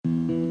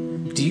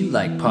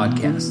like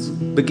podcasts,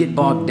 but get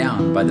bogged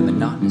down by the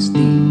monotonous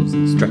themes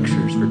and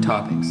structures for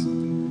topics?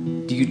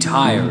 Do you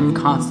tire of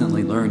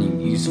constantly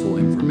learning useful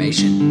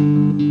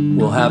information?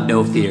 Well, have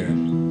no fear.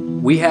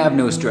 We have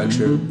no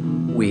structure,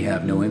 we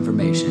have no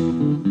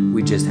information.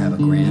 We just have a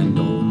grand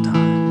old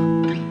time.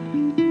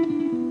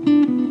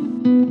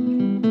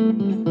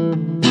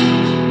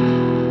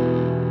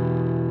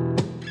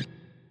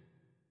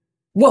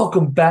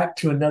 Welcome back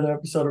to another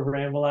episode of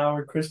Ramble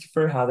Hour.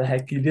 Christopher, how the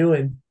heck you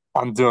doing?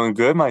 I'm doing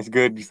good, my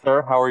good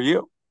sir. How are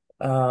you?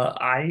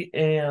 I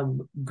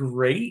am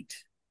great.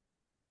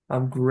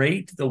 I'm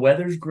great. The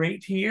weather's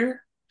great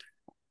here.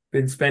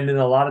 Been spending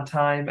a lot of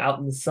time out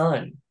in the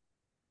sun.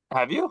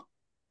 Have you?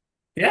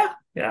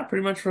 Yeah,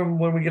 pretty much from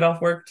when we get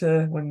off work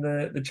to when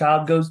the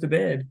child goes to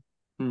bed.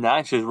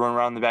 Nice. Just run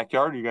around the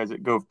backyard. You guys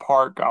go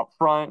park out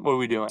front. What are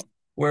we doing?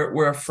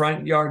 We're a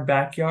front yard,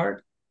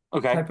 backyard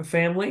Okay. type of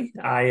family.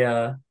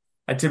 I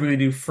typically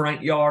do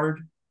front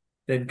yard,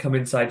 then come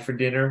inside for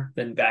dinner,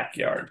 then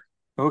backyard.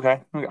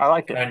 Okay. I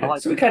like it. I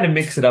like So we it. kind of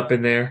mix it up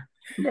in there.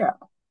 Yeah.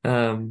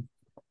 Um,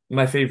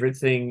 my favorite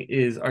thing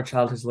is our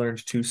child has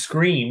learned to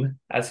scream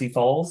as he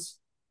falls.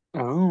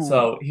 Oh,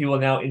 So he will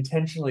now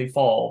intentionally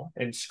fall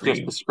and just the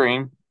scream,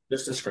 scream.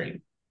 just to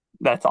scream.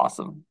 That's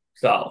awesome.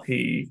 So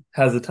he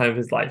has the time of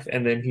his life.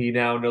 And then he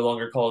now no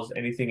longer calls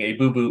anything a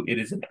boo-boo. It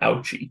is an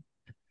ouchie.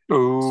 So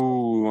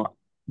Oh,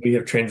 we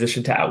have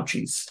transitioned to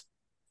ouchies.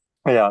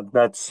 yeah.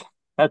 That's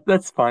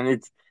fun.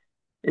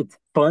 It's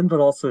fun, but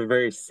also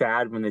very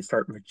sad when they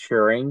start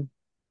maturing.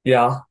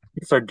 Yeah.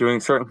 They start doing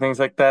certain things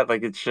like that.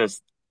 Like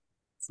it's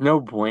no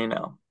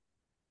bueno.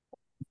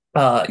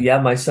 Yeah,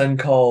 my son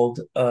called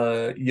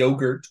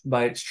yogurt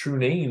by its true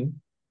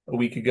name a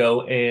week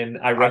ago, and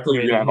I thought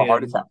you were gonna have a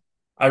heart attack.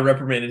 I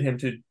reprimanded him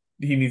to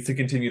he needs to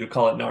continue to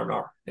call it nar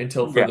nar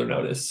until Yeah. further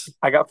notice.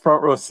 I got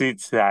front row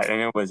seats to that, and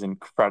it was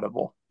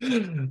incredible.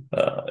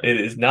 It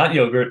is not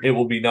yogurt. It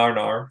will be nar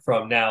nar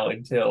from now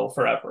until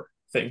forever.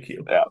 Thank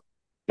you. Yeah.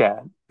 Yeah.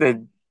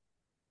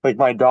 Like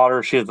my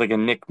daughter, she has like a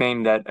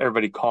nickname that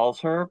everybody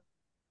calls her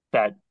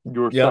that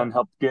your son Yep.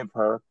 helped give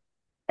her,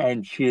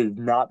 and she has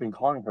not been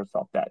calling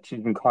herself that.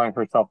 She's been calling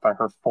herself by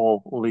her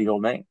full legal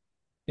name.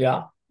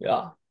 Yeah.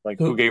 Yeah. Like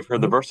who Who, gave her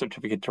the who birth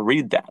certificate to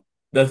read that?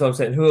 that's what I'm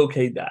saying. Who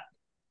okayed that?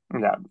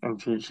 Yeah, and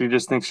she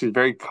just thinks she's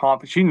very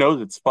confident. She knows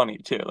it's funny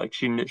too. Like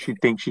she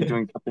thinks she's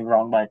doing something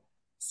wrong by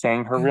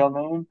saying her real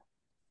name.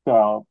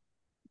 So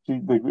she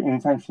like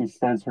anytime she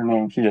says her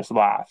name, she just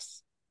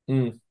laughs.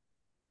 Mm,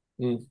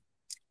 mm.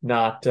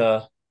 Not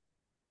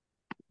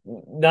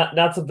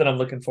not something I'm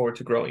looking forward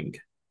to growing.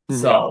 No,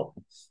 So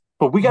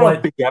but we got a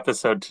what big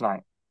episode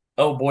tonight.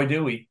 oh boy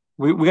do we.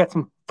 We got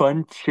some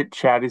fun chit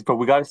chatties, but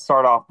we got to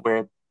start off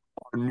with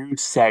our new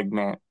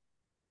segment,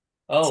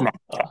 Oh, snack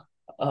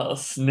attack.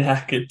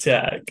 snack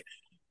attack.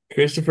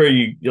 Christopher,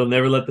 you'll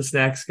never let the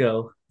snacks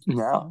go.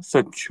 No,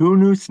 so two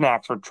new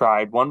snacks were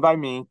tried, one by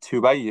me,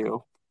 two by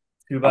you.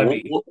 Two And by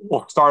me.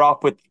 we'll start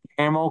off with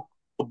caramel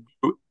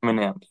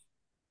M&Ms.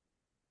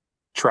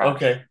 Trash.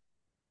 Okay.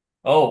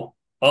 Oh,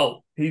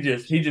 he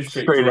just straight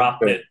Straight into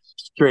dropped it. it.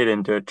 Straight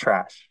into it.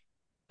 Trash.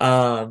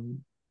 Um,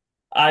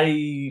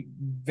 I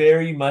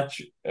very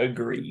much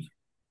agree.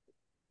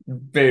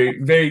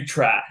 Very, very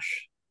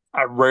trash.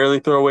 I rarely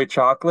throw away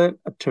chocolate.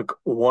 I took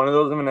one of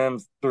those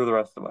M&Ms, threw the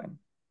rest away.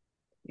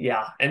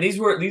 Yeah, and these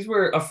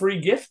were a free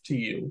gift to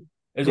you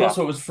as well. Yeah,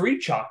 So it was free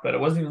chocolate.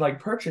 It wasn't even like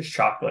purchased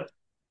chocolate.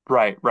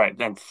 right, right.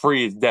 And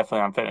free is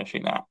definitely I'm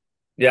finishing that.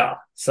 Yeah.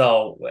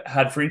 So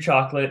had free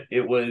chocolate.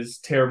 It was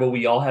terrible.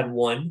 We all had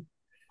one,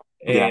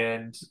 Yeah,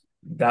 and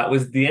that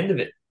was the end of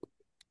it.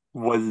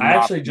 was I not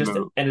actually the just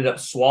move. ended up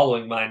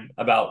swallowing mine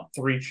about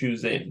three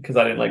chews in because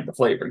I didn't like the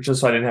flavor, just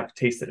so I didn't have to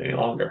taste it any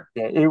longer.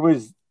 Yeah, it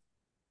was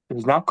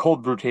not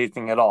cold brew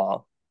tasting at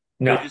all.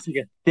 It was No. just like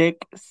a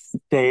thick,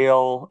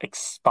 stale,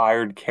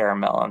 expired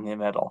caramel in the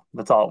middle.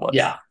 That's all it was.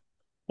 Yeah.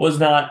 Was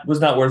not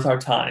worth our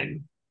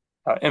time.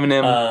 M&M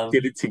did Um,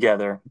 it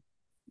together.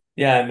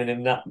 yeah, I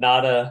mean,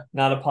 not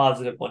a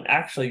positive one.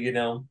 Actually,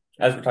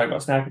 as we're talking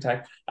about snack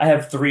attack, I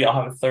have three.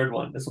 I'll have a third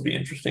one. This will be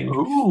interesting.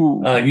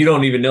 Ooh. You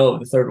don't even know of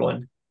the third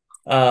one.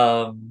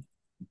 Um,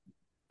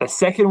 The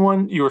second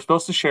one you were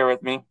supposed to share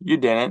with me. You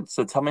didn't.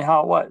 So tell me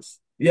how it was.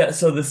 yeah.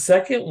 So the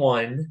second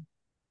one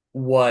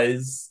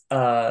was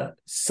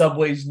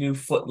Subway's new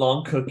foot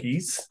long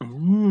cookies.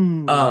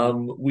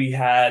 Ooh. We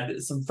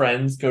had some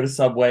friends go to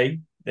Subway.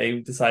 They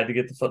decided to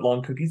get the foot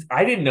long cookies.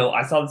 I didn't know.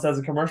 I saw this as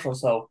a commercial,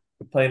 so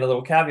playing a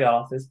little caveat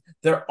off this.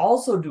 They're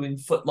also doing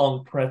foot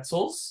long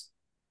pretzels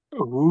by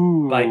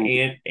Ooh.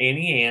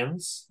 Annie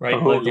Ann's, right? Oh,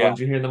 Like the yeah. ones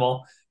you hear in the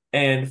mall,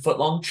 and foot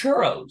long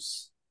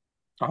churros.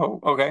 Oh,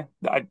 okay.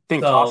 I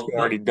think So Costco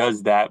already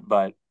does that,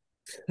 but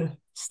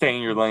stay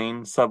in your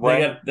lane,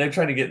 Subway. they're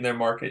trying to get in their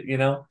market.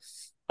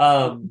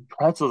 Um,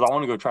 Pretzels. I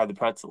want to go try the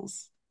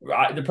pretzels.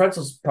 the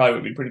pretzels probably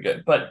would be pretty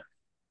good, but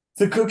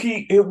the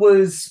cookie it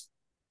was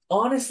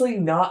honestly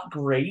not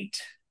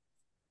great.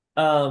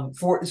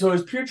 For so it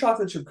was pure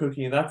chocolate chip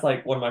cookie, and that's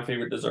like one of my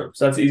favorite desserts.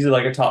 That's easily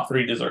like a top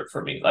three dessert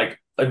for me, like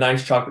a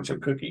nice chocolate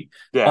chip cookie.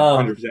 Yeah,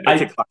 Um, 100%.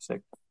 It's a I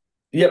classic.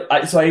 Yep.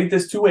 So I ate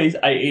this two ways.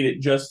 I ate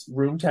it just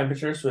room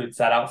temperature, so it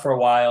sat out for a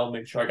while,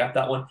 made sure I got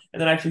that one, and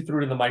then I actually threw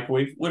it in the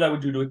microwave. What I would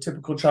do to a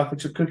typical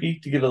chocolate chip cookie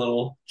to get a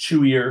little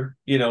chewier,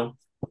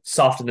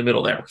 soft in the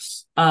middle there.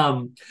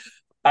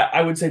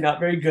 I would say not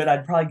very good.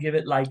 I'd probably give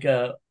it like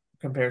a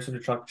comparison to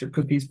chocolate chip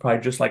cookies,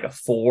 probably just like a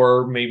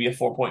 4, maybe a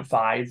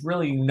 4.5.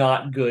 Really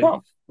not good.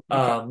 Oh,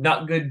 okay.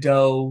 Not good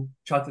dough.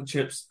 Chocolate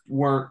chips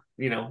weren't,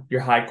 your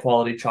high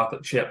quality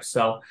chocolate chips.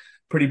 So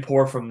pretty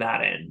poor from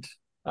that end.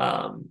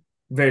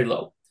 Very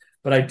low.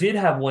 But I did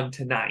have one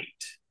tonight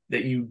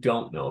that you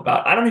don't know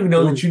about. I don't even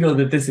know that Ooh, you know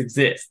that this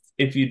exists.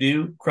 If you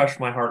do, crush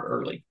my heart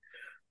early.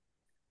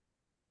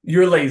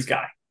 You're a Lay's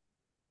guy.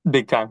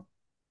 big time.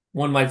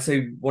 One might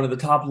say one of the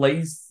top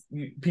Lay's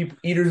people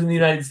eaters in the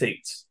United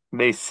States.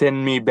 They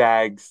send me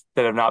bags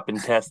that have not been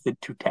tested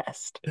to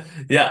test.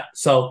 Yeah.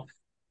 So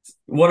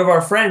one of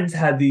our friends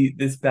had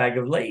this bag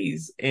of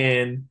Lay's,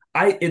 and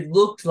it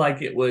looked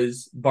like it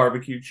was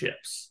barbecue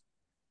chips.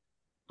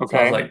 So I was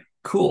Okay. like,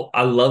 cool.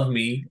 I love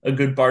me a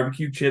good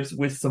barbecue chips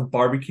with some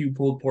barbecue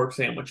pulled pork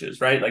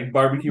sandwiches, right? Like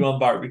barbecue on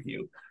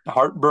barbecue.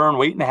 Heartburn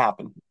waiting to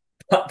happen.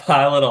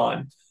 Pile it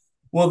on.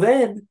 Well,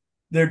 then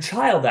their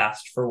child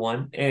asked for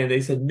one, and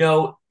they said,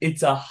 no,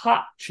 it's a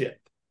hot chip.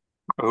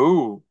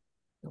 Ooh.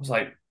 I was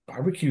like,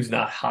 barbecue's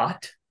not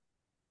hot.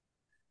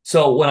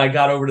 So when I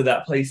got over to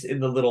that place in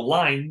the little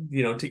line,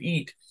 to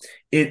eat,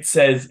 it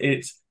says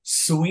it's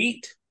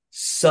sweet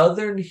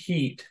Southern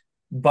heat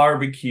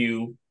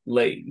barbecue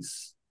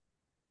Lay's.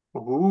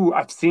 Ooh.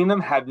 I've seen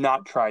them, have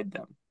not tried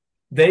them.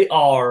 They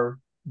are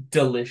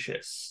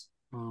delicious.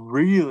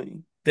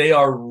 Really? They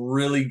are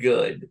really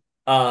good.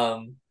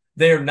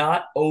 They are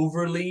not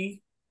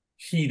overly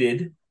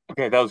heated.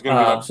 Okay, that was gonna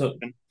be my So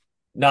question.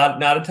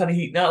 not a ton of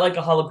heat, not like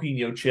a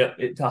jalapeno chip.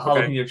 A Okay.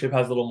 jalapeno chip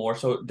has a little more,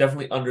 so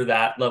definitely under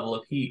that level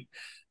of heat.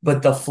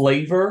 But the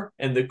flavor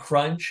and the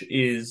crunch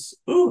is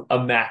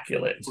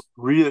immaculate.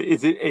 Really?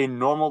 Is it a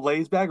normal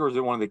Lay's bag or is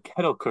it one of the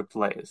kettle cooked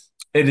Lay's?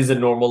 It is a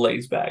normal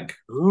Lay's bag.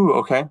 Ooh,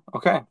 okay,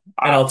 okay.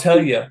 And I'll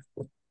tell you,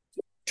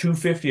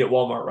 250 at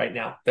Walmart right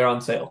now. They're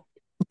on sale.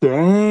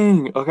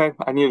 Dang. Okay,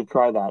 I need to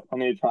try that. I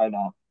need to try that.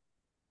 I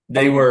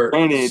They mean, were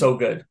granted, so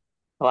good.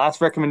 the last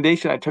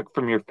recommendation I took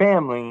from your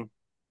family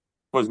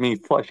was me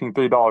flushing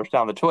 $3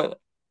 down the toilet.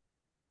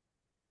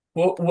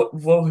 What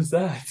was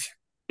that?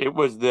 It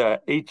was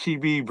the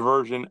HEB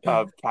version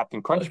of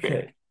Captain Crunchberry.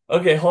 Okay.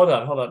 Okay, hold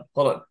on.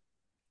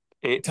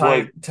 It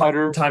was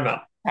utter Time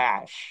out.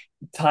 ash.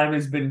 Time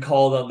has been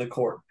called on the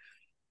court.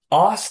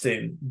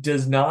 Austin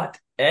does not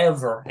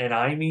ever, and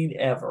I mean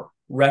ever,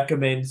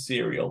 recommend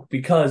cereal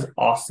because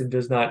Austin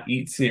does not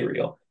eat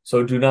cereal.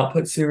 So do not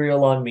put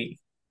cereal on me,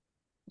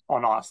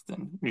 On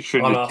Austin. You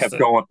should on have just kept Austin.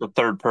 going with the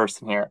third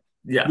person here.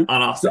 Yeah, I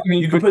on Austin.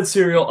 mean, You can but put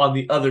cereal on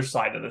the other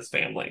side of this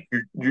family.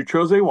 you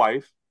chose a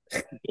wife,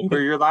 you gave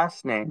her your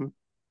last name,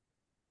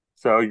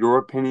 so your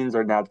opinions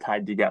are now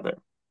tied together.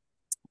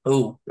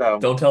 Ooh, So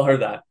don't tell her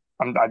that.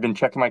 I've been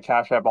checking my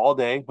Cash App all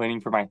day,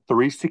 waiting for my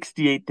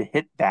 368 to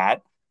hit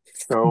that.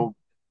 So,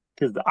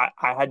 because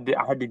I had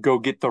to go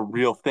get the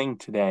real thing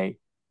today,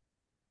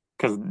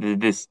 because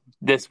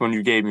this one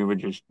you gave me was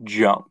just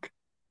junk.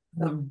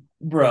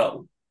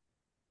 Bro,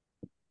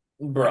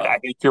 Like I bro.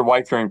 think your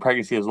wife during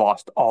pregnancy has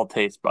lost all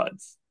taste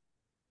buds.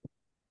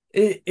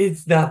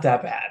 It's not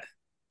that bad.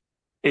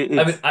 It,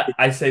 I mean, it's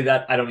I say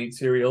that I don't eat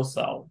cereal,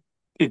 so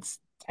it's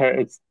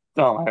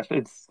oh my gosh,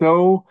 it's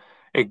so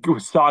it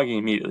was soggy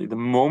immediately. The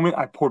moment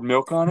I poured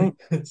milk on it,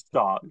 it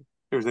sogged.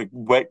 It was like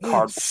wet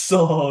cardboard,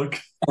 sog.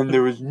 and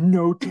there was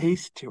no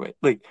taste to it.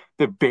 Like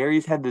the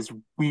berries had this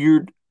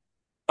weird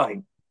like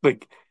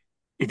like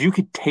if you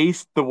could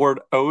taste the word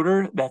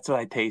odor, that's what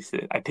I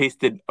tasted. I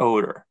tasted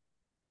odor.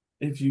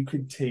 If you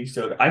could taste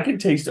odor, I can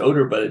taste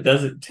odor, but it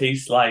doesn't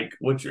taste like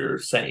what you're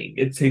saying.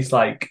 It tastes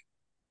like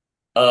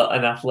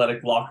an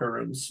athletic locker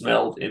room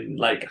smelled in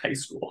like high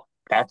school.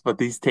 That's what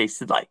these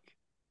tasted like.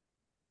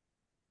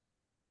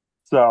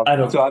 So I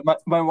don't.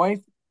 my wife.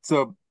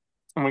 So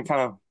and we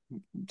kind of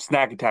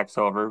snack attacks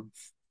over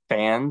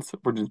fans.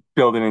 We're just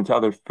building into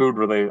other food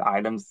related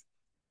items.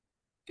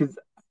 Because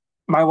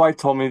my wife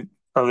told me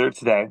earlier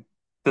today,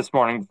 this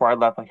morning before I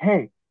left, like,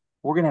 hey,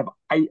 we're gonna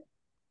have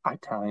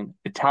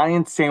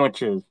Italian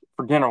sandwiches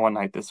for dinner one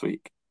night this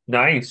week.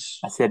 Nice.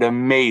 I said,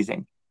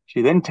 amazing.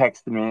 She then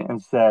texted me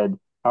and said,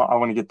 I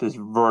want to get this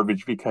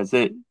verbiage because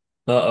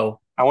Uh-oh.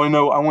 I want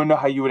to know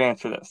how you would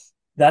answer this.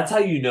 That's how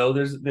you know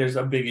there's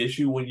a big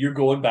issue when you're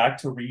going back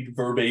to read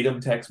verbatim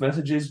text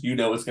messages. You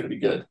know it's going to be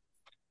good.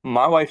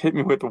 My wife hit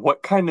me with,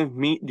 what kind of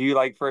meat do you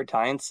like for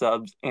Italian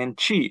subs and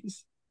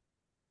cheese?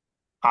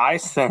 I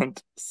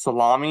sent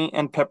salami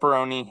and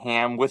pepperoni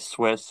ham with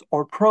Swiss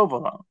or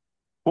provolone.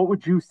 What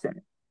would you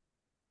send?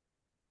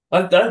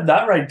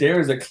 That right there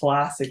is a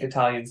classic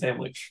Italian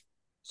sandwich.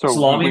 So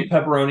Salami,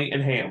 pepperoni,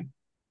 and ham.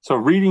 so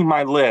reading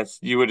my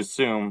list, you would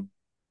assume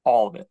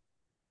all of it.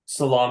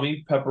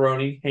 Salami,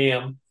 pepperoni,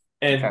 ham,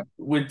 Okay. and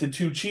with the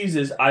two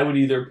cheeses, I would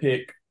either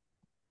pick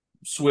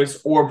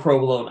Swiss or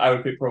provolone. I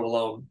would pick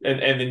provolone, and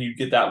then you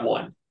get that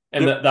one,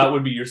 and Yep. that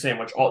would be your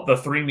sandwich. All the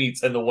three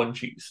meats and the one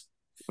cheese.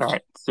 All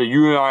right. So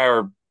you and I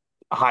are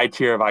a high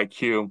tier of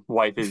IQ.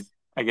 Wife is,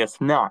 I guess,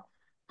 not.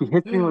 She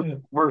hits me with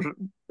we're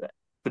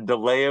the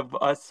delay of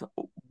us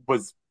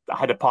was I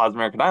had to pause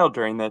American Idol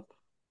during this.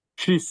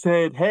 She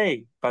said,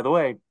 "Hey, by the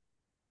way,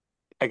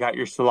 I got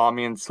your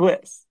salami and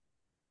Swiss."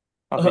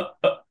 I was like,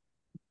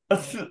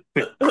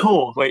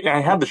 "Cool." Like, and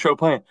I had the show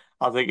playing.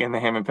 I was like, "In the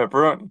ham and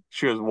pepperoni."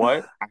 She goes,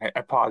 "What?"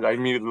 I paused. I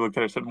immediately looked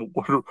at her and said,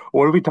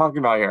 what are we talking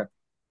about here?"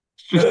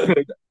 She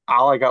said,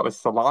 "All I got was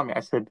salami."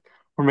 I said,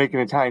 "We're making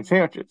Italian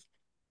sandwiches."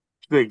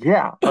 She's like,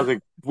 "Yeah." I was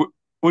like,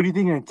 what do you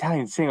think an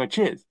Italian sandwich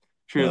is?"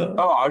 She goes,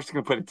 "Oh, I was just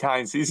gonna put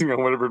Italian seasoning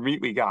on whatever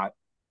meat we got."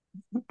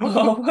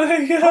 Oh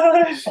my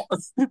gosh.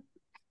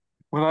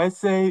 When I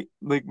say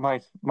like my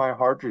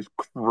heart just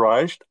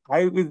crushed,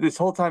 I was this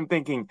whole time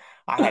thinking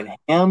I had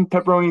ham,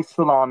 pepperoni,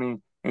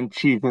 salami, and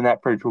cheese in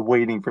that fridge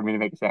waiting for me to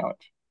make a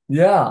sandwich.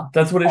 Yeah,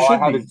 that's what it All I should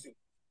had be. is,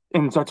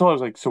 and so I told her, I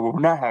was like, "So we're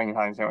not having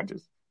Italian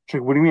sandwiches." She's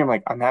like, "What do you mean?" I'm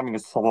like, "I'm having a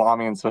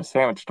salami and Swiss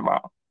sandwich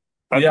tomorrow.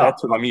 Yeah,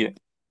 That's what I'm eating."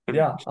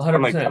 yeah,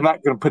 I'm like, I'm 100%.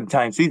 not gonna put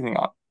Italian seasoning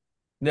on.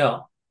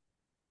 No.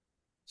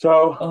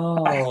 So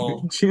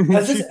Oh. she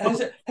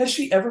Has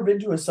she ever been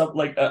to a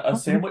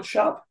sandwich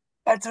shop?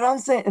 That's what I'm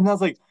saying. And I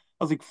was like,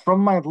 from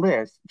my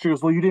list, she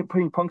goes, "Well, you didn't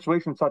put any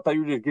punctuation, so I thought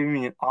you were just giving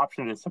me an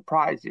option to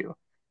surprise you."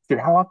 I said,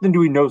 "How often do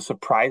we know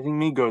surprising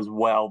me goes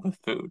well with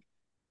food?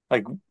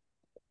 Like,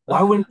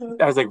 why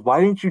wouldn't I was like,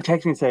 why didn't you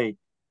text me and say,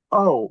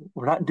 oh,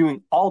 we're not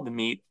doing all the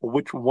meat.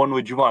 Which one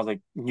would you want?" I was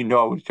like,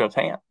 I would chose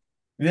ham.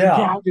 She's like,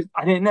 yeah, Yeah.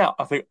 I didn't know.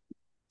 I was like,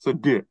 so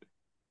dude,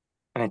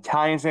 an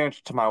Italian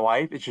sandwich to my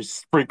wife, it's just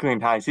sprinkling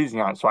Italian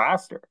seasoning on it. So I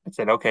asked her, I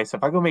said, okay, so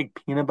if I go make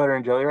peanut butter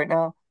and jelly right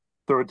now,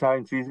 throw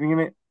Italian seasoning in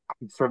it, I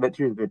can serve that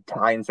to you as an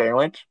Italian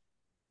sandwich.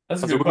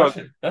 That's I a said, good what about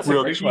question. That's a grilled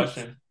great cheese?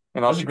 question.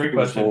 And all That's a she could great do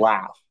was question.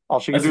 laugh. All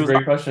she could That's do a was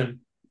great laugh.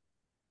 question.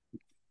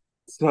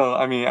 So,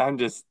 I mean,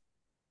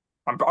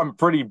 I'm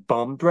pretty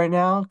bummed right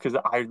now because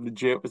I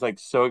legit was like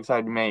so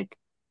excited to make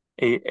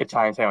a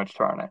Italian sandwich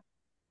tomorrow night.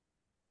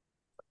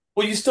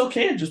 Well, you still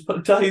can just put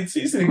Italian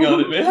seasoning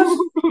on it,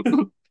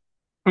 man.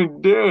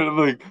 Dude, I'm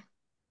like,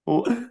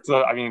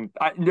 so I mean,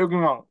 don't get me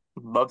wrong,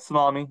 love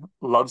salami,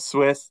 love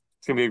Swiss.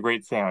 It's gonna be a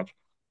great sandwich,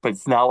 but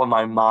it's not what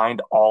my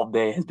mind all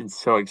day has been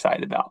so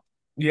excited about.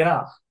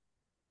 Yeah.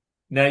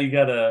 Now you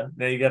gotta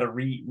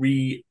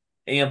re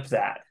amp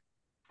that.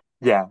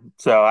 Yeah,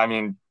 so I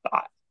mean,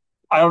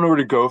 I don't know where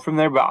to go from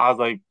there, but I was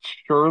like,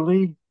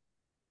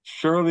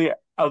 surely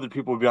other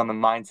people would be on the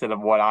mindset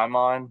of what I'm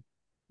on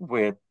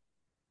with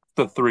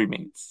the three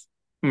meats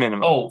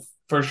minimum. Oh,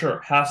 for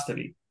sure. Has to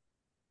be.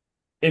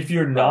 If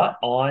you're So not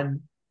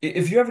on,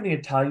 if you're having an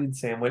Italian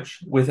sandwich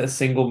with a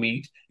single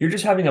meat, you're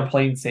just having a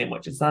plain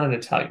sandwich. It's not an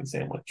Italian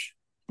sandwich.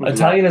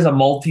 Italian exactly, is a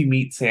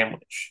multi-meat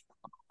sandwich.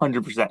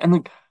 100%. And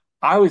like,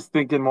 I was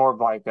thinking more of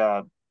like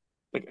a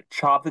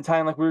chopped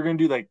Italian, like we were gonna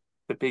do like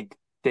the big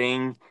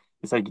thing.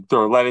 It's like you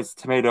throw lettuce,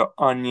 tomato,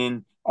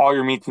 onion, all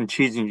your meats and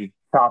cheese, and you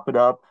chop it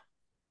up,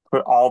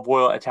 put olive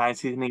oil, Italian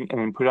seasoning, and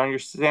then put it on your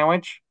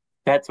sandwich.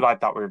 That's what I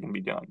thought we were gonna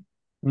be doing.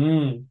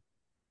 Mm.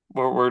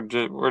 We're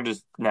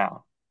just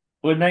now.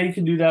 Well, now you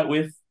can do that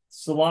with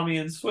salami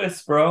and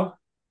Swiss, bro.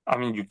 I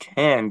mean, you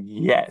can,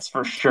 yes,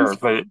 for sure,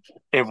 but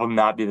it will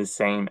not be the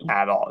same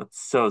at all. It's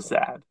so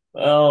sad.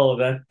 Oh,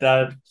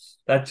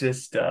 that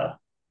just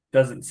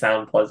doesn't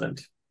sound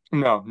pleasant.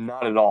 No,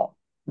 not at all.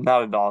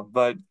 Not at all.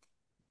 But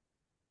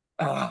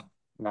uh,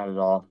 not at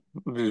all.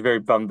 I'm just very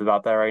bummed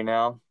about that right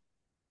now.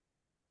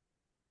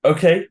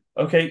 Okay,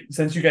 okay.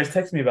 Since you guys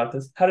texted me about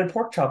this, how did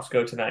pork chops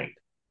go tonight?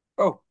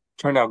 Oh,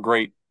 turned out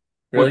great.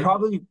 We Really?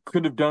 probably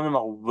could have done them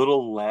a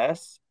little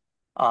less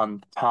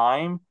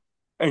time.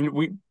 And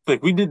we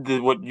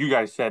did what you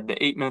guys said,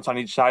 the 8 minutes on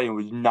each side, and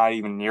it was not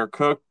even near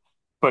cooked.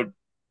 But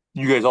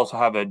you guys also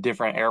have a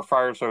different air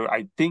fryer, so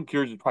I think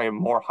yours is probably a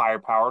more higher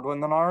powered one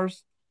than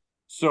ours.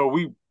 So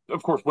we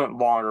of course went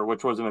longer,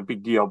 which wasn't a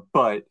big deal,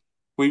 but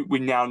we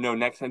now know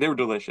next time they were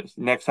delicious.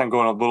 Next time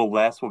going a little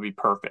less will be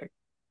perfect.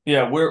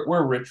 Yeah,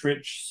 we're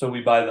rich, so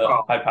we buy the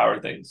Oh, high power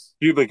things.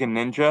 you have like a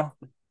Ninja?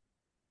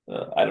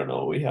 I don't know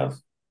what we have.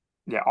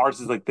 Yeah, ours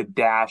is like the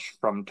Dash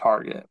from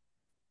Target.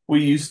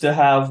 We used to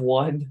have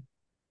one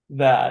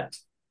that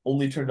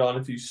only turned on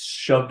if you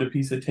shoved a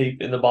piece of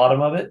tape in the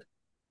bottom of it,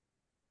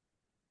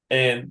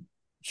 and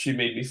she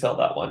made me sell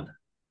that one.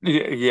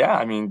 Yeah,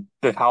 I mean,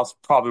 the house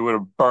probably would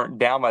have burnt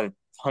down by the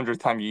 100th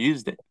time you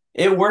used it.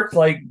 It worked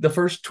like the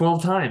first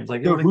 12 times.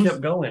 Like it So would have who's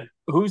kept going.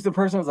 who's the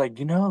person who's like,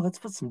 let's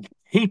put some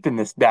tape in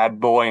this bad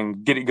boy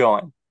and get it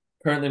going.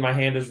 Currently, my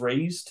hand is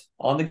raised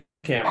on the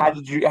How camera.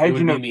 did you how It did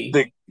you would be know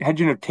me. how did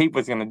you know tape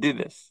was gonna do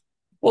this?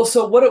 Well,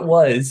 so what it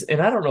was,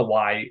 and I don't know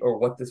why or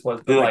what this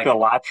was, Did but like the like,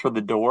 latch for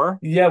the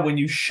door? yeah, when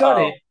you shut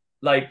Oh, it,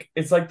 like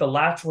it's like the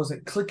latch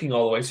wasn't clicking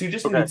all the way. So you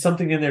just okay. needed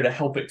something in there to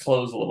help it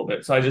close a little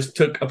bit. So I just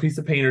took a piece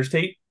of painter's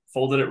tape,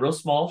 folded it real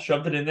small,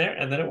 shoved it in there,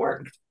 and then it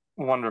worked.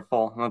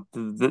 Wonderful.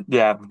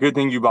 Yeah, good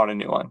thing you bought a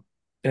new one.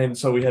 And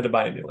so we had to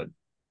buy a new one.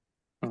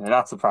 Yeah,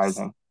 not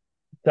surprising.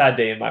 Sad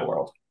day in my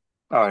world.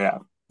 Oh yeah.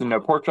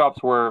 Pork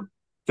chops were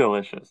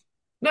delicious.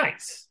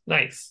 Nice,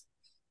 nice.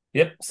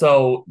 Yep.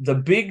 So the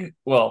big,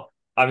 well,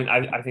 I mean,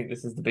 I think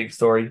this is the big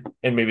story,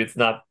 and maybe it's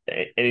not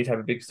any type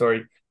of big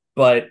story,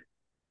 but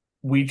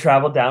we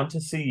traveled down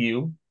to see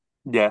you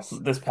Yes.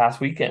 this past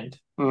weekend,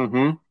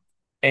 Mm-hmm.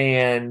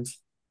 and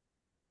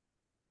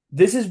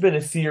this has been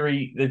a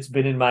theory that's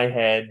been in my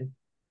head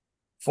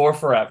for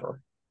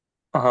forever.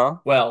 Uh-huh.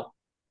 Well,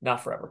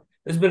 not forever.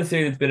 This has been a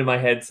theory that's been in my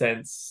head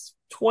since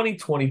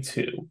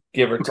 2022,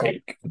 give or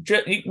Okay.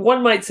 take.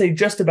 One might say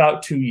just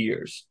about 2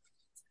 years.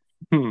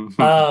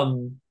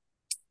 Um,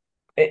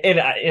 and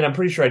I'm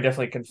pretty sure I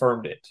definitely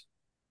confirmed it.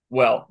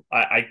 Well,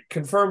 I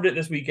confirmed it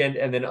this weekend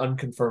and then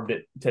unconfirmed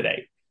it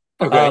today.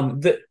 Okay.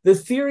 The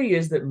theory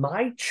is that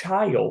my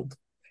child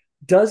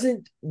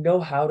doesn't know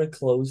how to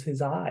close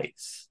his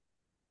eyes.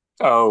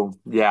 Oh,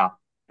 yeah.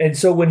 And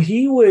so when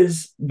he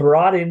was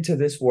brought into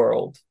this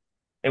world,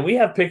 and we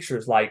have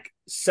pictures like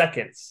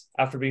seconds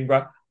after being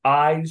brought,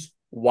 eyes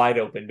wide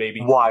open,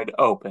 baby. Wide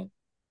open.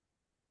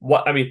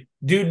 What I mean,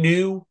 dude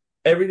knew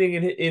everything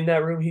in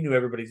that room. He knew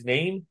everybody's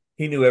name.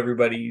 He knew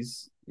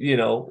everybody's,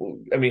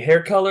 I mean,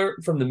 hair color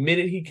from the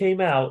minute he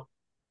came out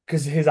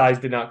because his eyes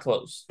did not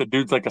close. The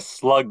dude's like a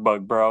slug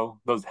bug, bro.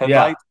 Those Yeah,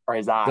 headlights are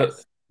his the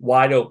eyes.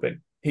 wide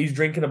open. He's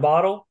drinking a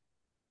bottle,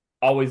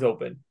 always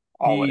open.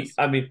 Always.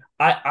 I mean,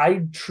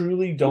 I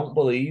truly don't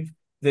believe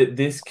that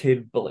this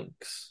kid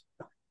blinks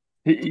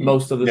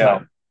most of the No.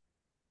 time,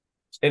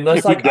 unless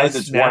If he like I does,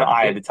 it's one snap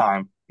eye at a it.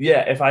 time.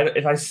 Yeah, if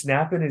I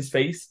snap in his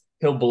face,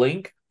 he'll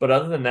blink. But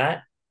other than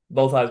that,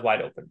 both eyes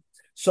wide open.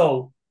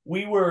 So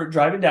we were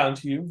driving down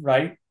to you,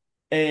 right?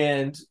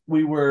 And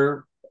we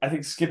were, I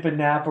think, skipping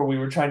nap, or we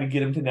were trying to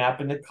get him to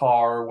nap in the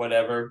car or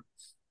whatever.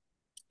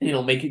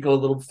 Make it go a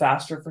little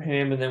faster for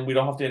him, and then we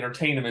don't have to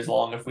entertain him as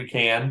long if we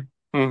can,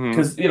 Mm-hmm.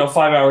 because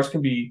 5 hours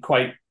can be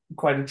quite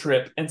a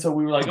trip. And so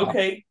we were like,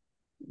 okay,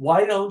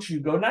 why don't you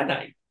go night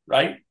night,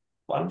 right?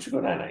 Why don't you go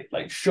night night?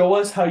 Like, show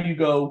us how you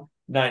go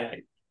night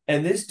night.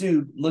 And this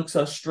dude looks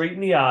us straight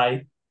in the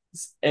eye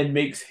and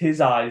makes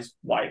his eyes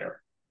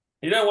wider.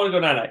 He doesn't want to go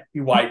night night.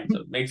 He widens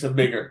them, makes them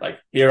bigger. Like,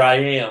 here I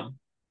am,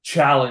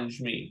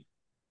 challenge me.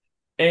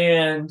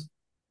 And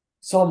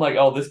so I'm like,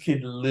 oh, this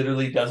kid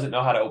literally doesn't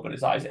know how to open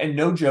his eyes. And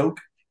no joke,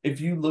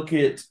 if you look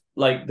at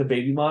like the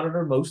baby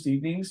monitor most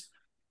evenings,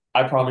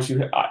 I promise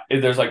you,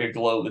 there's like a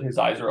glow that his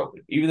eyes are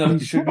open. Even though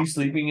he should be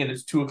sleeping and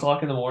it's 2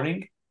 o'clock in the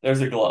morning,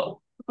 there's a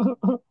glow.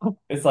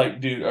 It's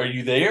like, dude, are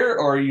you there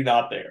or are you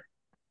not there?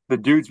 The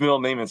dude's middle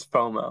name is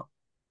FOMO.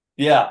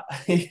 Yeah,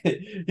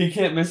 he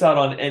can't miss out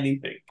on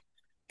anything.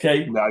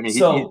 Okay, No, I mean he's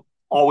so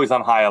always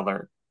on high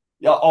alert.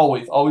 yeah,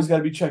 always got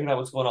to be checking out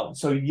what's going on.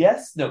 So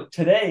yes, no,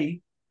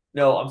 today,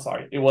 no, I'm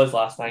sorry, it was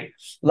last night.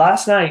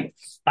 Last night,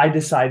 I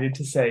decided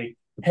to say,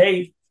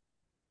 hey,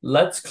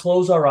 let's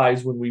close our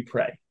eyes when we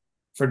pray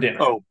for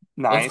dinner. Oh,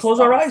 Let's nice, close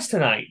our nice. eyes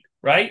tonight,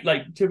 right?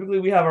 Like typically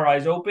we have our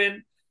eyes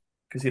open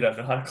because he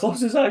doesn't know how to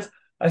close his eyes.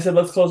 I said,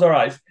 let's close our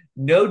eyes.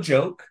 No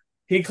joke.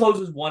 He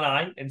closes one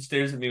eye and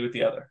stares at me with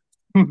the other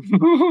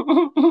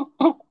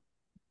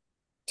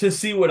to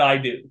see what I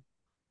do.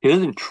 He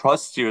doesn't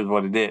trust you, is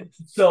what it is.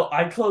 So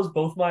I close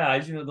both my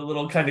eyes, the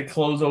little kind of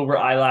close over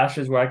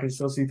eyelashes where I can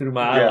still see through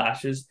my Yeah.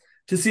 eyelashes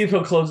to see if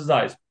he'll close his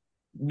eyes.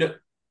 No,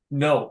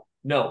 no,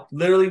 no.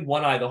 Literally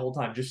one eye the whole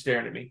time, just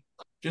staring at me,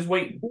 just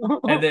waiting.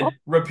 And then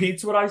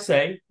repeats what I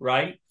say,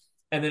 right?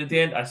 And then at the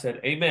end, I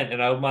said, Amen.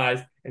 And I open my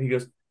eyes and he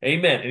goes,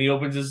 Amen. And he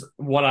opens his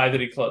one eye that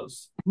he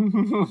closed.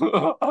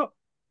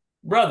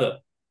 Brother,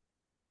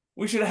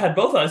 we should have had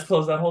both eyes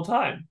closed that whole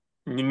time.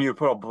 You need to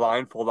put a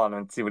blindfold on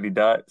and see what he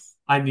does.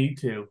 I need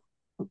to.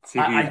 See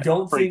if he I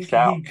don't think freaks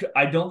out.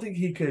 I don't think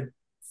he could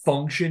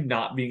function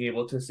not being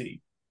able to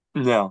see.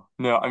 No,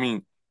 no, I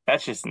mean,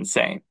 that's just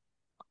insane.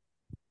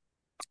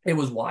 It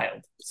was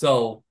wild.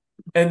 So,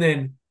 and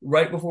then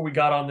right before we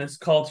got on this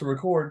call to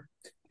record,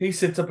 he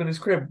sits up in his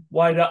crib,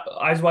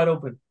 eyes wide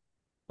open.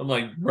 I'm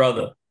like,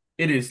 brother,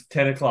 it is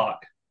 10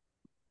 o'clock.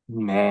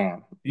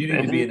 Man, You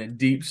need to be in a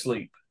deep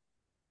sleep.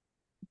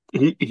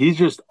 he's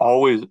just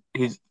always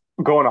he's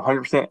going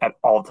 100% at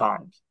all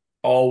times.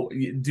 Oh,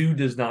 dude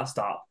does not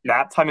stop.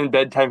 Nap time and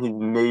bedtime, he's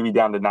maybe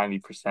down to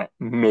 90%.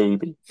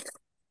 Maybe.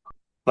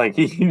 Like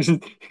he's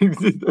just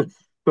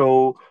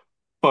so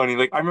funny.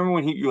 Like I remember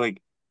when he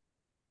like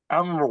I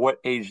don't remember what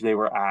age they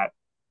were at,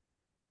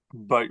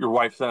 but your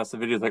wife sent us a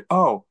video like,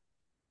 oh,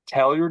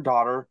 tell your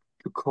daughter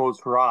to close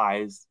her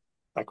eyes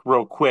like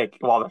real quick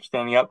while they're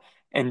standing up.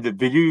 And the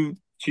video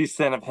she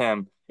sent of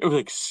him, it was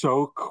like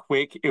so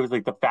quick. It was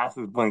like the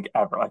fastest blink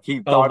ever. Like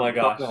he Oh thought it my was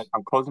something gosh. like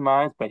I'm closing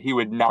my eyes, but he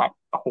would not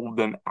hold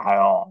them at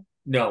all.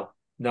 No,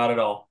 not at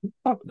all.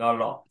 Not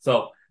at all.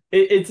 So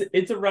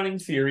it's a running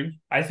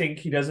theory. I think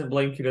he doesn't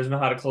blink. He doesn't know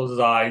how to close his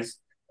eyes.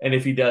 And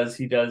if he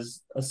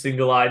does a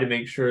single eye to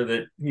make sure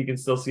that he can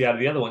still see out of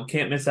the other one.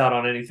 Can't miss out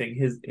on anything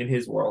in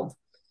his world.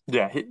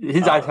 Yeah,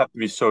 his eyes Uh, have to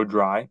be so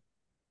dry.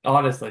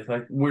 Honestly,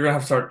 like we're gonna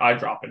have to start eye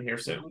dropping here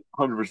soon.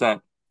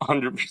 100%.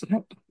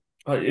 100%.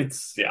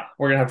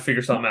 We're gonna have to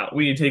figure something out.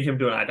 We need to take him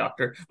to an eye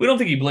doctor. We don't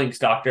think he blinks,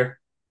 doctor.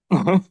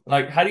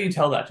 Like, how do you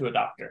tell that to a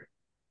doctor?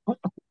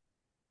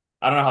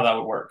 I don't know how that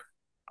would work.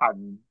 I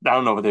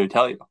don't know what they would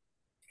tell you.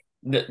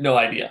 No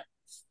idea.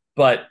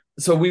 But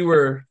so we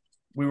were.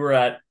 we were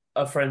at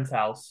a friend's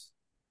house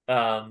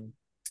um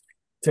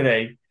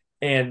today,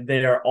 and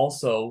they are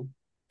also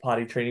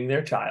potty training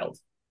their child.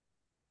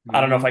 I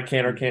don't know if I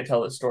can or Mm. can't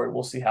tell this story.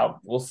 We'll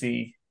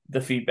see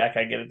the feedback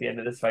I get at the end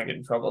of this if I get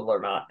in trouble or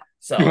not. You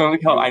So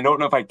know, I don't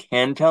know if I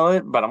can tell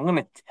it, but I'm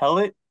gonna tell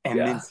it and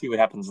then yeah, see what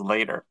happens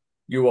later.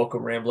 you're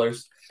welcome,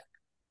 ramblers.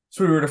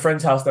 So we were at a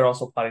friend's house. They're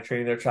also potty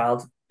training their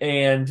child,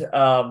 and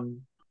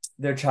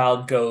their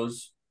child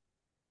goes,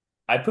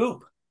 "I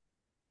poop,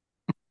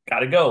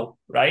 gotta go,"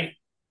 right?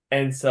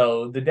 And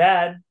so the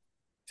dad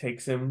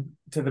takes him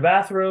to the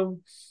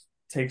bathroom,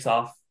 takes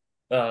off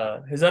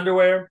his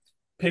underwear,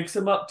 picks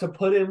him up to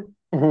put him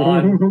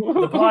on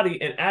the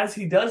potty. And as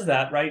he does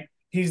that, right,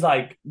 he's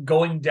like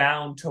going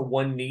down to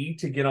one knee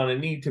to get on a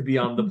knee to be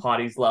on the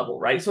potty's level,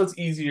 right? So it's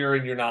easier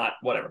and you're not,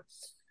 whatever.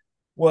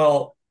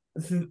 Well,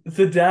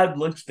 the dad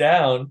looks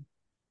down,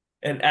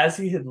 and as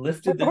he had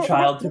lifted the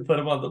child to put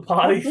him on the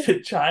potty, the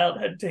child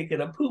had taken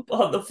a poop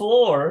on the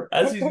floor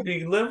as he's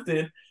being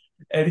lifted,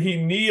 and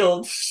he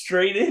kneeled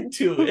straight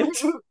into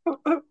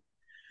it.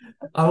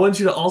 I want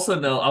you to also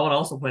know, I want to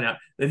also point out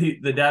that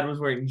the dad was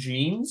wearing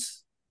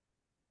jeans,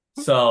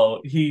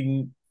 so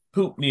he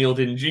poop kneeled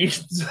in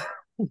jeans.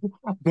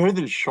 Better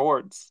than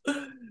shorts.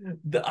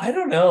 I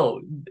don't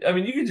know. I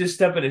mean, you could just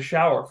step in a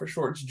shower for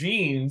shorts.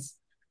 Jeans,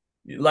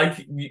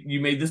 like you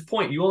made this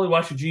point, you only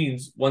wash your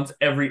jeans once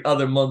every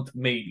other month,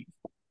 maybe.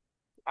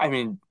 I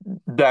mean,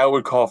 that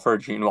would call for a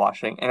jean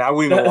washing, and I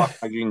wouldn't even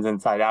wash my jeans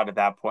inside out at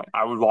that point.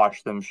 I would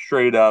wash them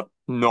straight up,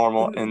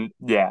 normal, and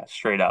yeah,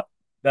 straight up.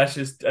 That's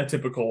just a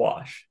typical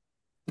wash.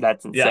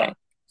 That's Yeah. insane.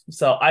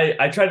 So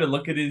I tried to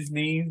look at his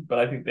knees, but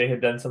I think they had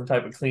done some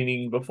type of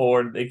cleaning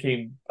before they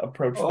came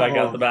approached back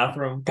out Oh, the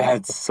bathroom.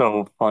 that's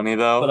so funny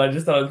But though. I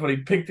just thought it was when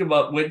he picked him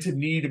up, went to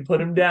knee to put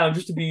him down,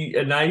 just to be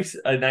a nice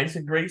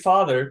and great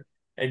father,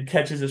 and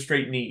catches a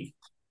straight knee.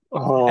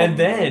 Oh And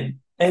man.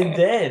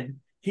 then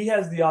he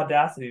has the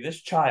audacity, this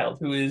child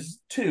who is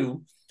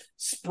 2,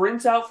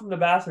 sprints out from the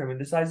bathroom and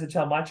decides to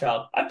tell my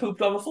child, I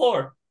pooped on the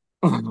floor.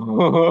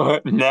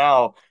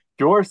 Now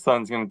your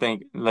son's gonna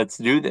think, let's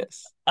do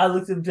this. I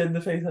looked him dead in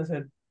the face. I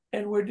said,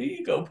 and where do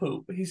you go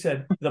poop? He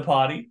said, the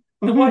potty.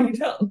 Then why you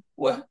tell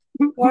what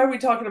why are we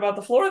talking about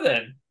the floor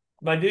then?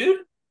 My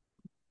dude,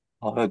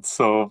 Oh, that's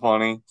so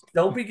funny.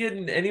 don't be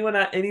getting anyone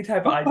any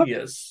type of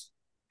ideas.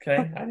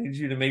 Okay? I need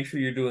you to make sure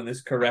you're doing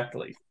this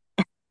correctly.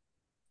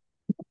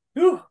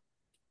 Whew.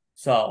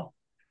 So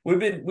we've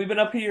been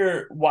up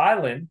here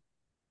whiling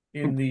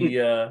in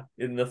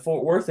the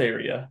Fort Worth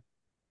area,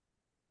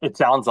 It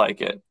sounds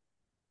like it.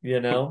 you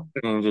know.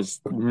 And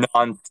just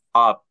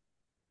non-stop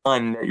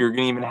fun that you're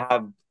gonna even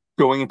have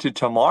going into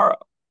tomorrow.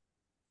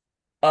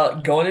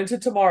 Going into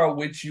tomorrow,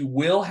 which you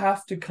will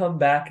have to come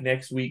back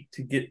next week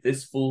to get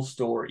this full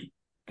story.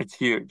 It's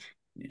huge.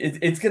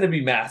 It's going to be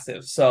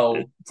massive. So,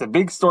 It's a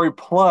big story.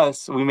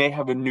 Plus, we may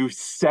have a new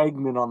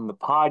segment on the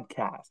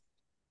podcast.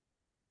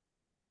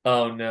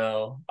 oh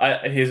no,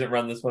 he hasn't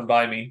run this one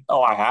by me.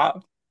 Oh, I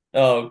have.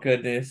 Oh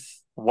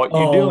goodness. What you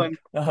Oh, doing?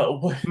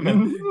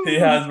 he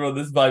has run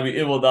this by me.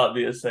 It will not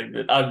be a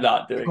segment. I'm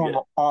not doing Come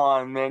it.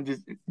 on, man.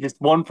 Just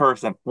one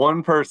person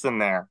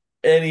there.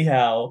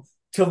 Anyhow,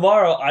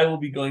 tomorrow I will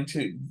be going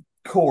to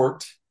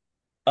court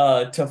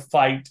to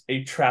fight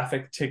a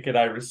traffic ticket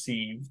I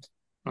received.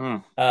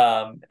 Mm,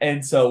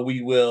 And so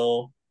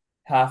you'll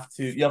have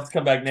to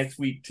come back next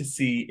week to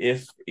see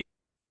if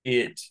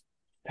it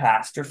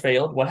passed or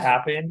failed, what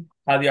happened,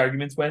 how the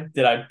arguments went.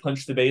 Did I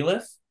punch the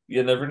bailiff?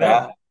 You never yeah.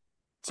 know.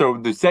 So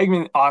the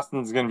segment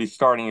Austin's going to be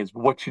starting is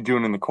what you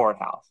doing in the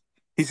courthouse.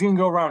 He's going to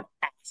go around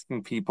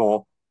asking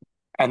people,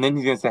 and then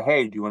he's going to say,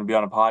 "Hey, do you want to be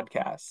on a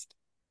podcast?"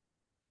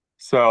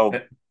 So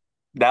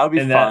that'll be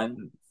And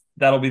fun.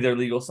 that'll be their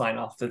legal sign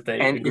off that they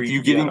And if agreed you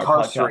to be get on our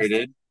podcast.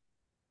 incarcerated,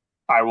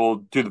 I will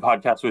do the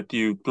podcast with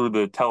you through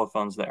the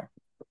telephones there.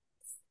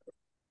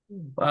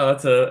 Wow,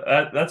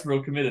 that's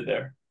real committed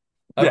there.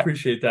 I Yeah.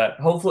 appreciate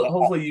that.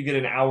 Hopefully you get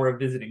an hour of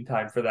visiting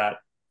time for that.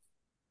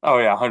 Oh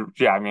yeah, 100,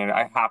 yeah. I mean,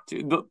 I have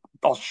to.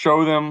 I'll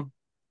show them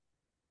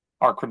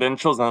our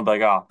credentials, and they'll be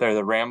like, "Oh, they're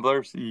the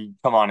Ramblers. You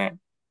come on in."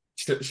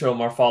 Show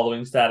them our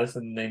following status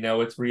and they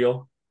know it's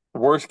real.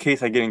 Worst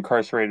case, I get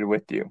incarcerated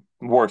with you.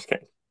 Worst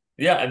case.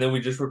 Yeah, and then we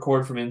just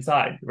record from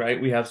inside, right?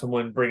 We have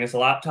someone bring us a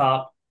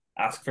laptop,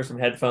 ask for some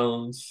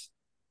headphones.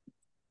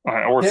 All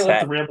right, or Can't let the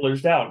set.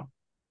 Ramblers down.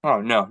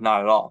 Oh no,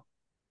 not at all.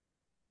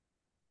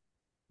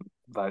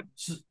 But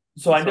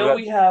So I so know that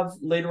we have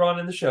later on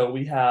in the show,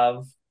 we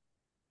have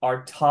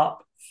our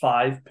top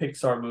 5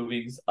 Pixar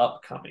movies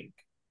upcoming.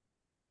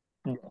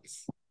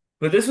 yes.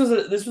 But this was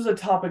a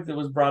topic that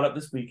was brought up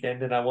this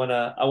weekend, and I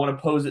wanna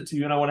pose it to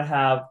you, and I wanna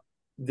have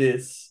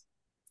this.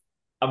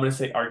 I'm gonna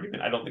say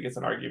argument. I don't think it's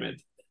an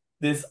argument.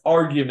 This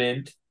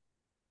argument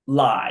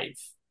live.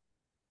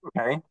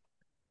 Okay.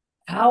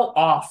 How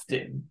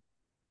often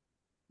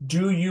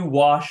do you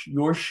wash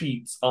your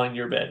sheets on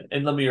your bed?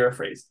 And let me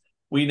rephrase.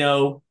 We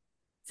know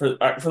for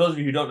those of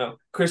you who don't know,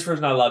 Christopher's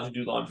not allowed to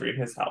do laundry in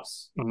his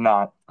house. I'm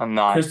not.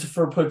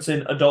 Christopher puts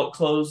in adult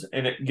clothes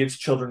and it gets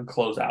children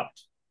clothes out.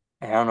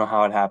 I don't know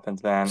how it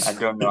happens, man. I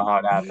don't know how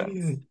it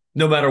happens.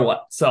 no matter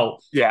what. So,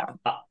 Yeah.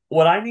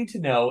 what I need to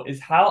know is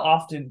how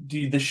often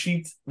do the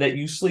sheets that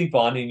you sleep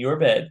on in your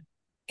bed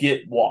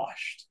get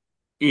washed?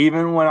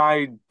 Even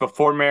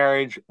before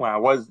marriage, when I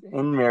was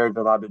in marriage,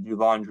 allowed to do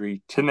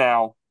laundry, to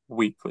now,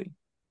 weekly.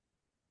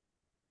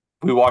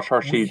 We wash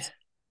our We sheets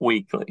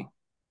weekly.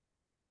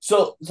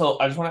 so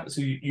I just want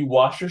to you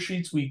wash your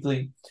sheets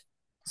weekly.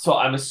 So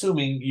I'm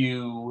assuming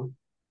you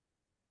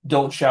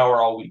don't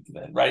shower all week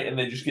then, right? And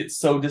they just get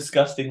so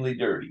disgustingly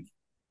dirty.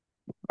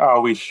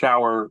 We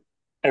shower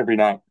every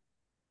night.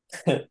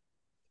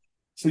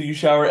 So you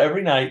shower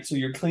every night, so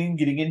you're clean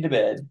getting into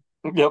bed,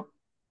 Yep.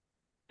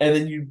 and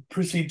then you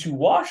proceed to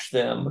wash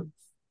them.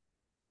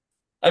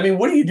 I mean,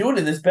 what are you doing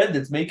in this bed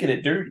that's making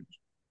it dirty?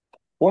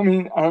 Well, I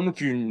mean, I don't know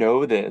if you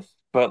know this,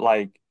 but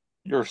like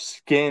your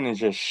skin is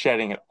just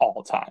shedding at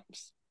all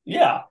times.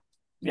 Yeah,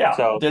 yeah,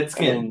 So, dead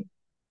I skin mean,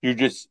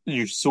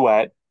 you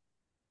sweat.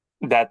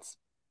 That's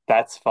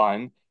that's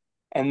fun.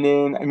 And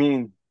then, I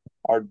mean,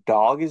 our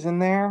dog is in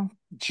there.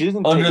 She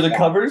doesn't take under a the bath.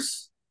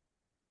 covers.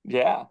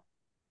 Yeah.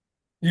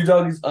 Your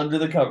dog is under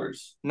the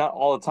covers. Not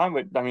all the time,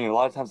 but I mean, a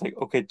lot of times, like,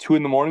 okay, 2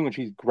 in the morning when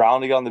she's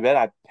grounding on the bed,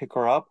 I pick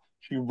her up.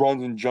 She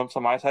runs and jumps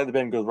on my side of the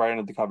bed and goes right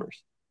under the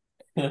covers.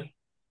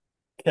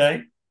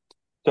 Okay.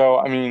 So,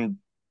 I mean,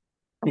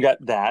 we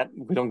got that.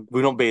 We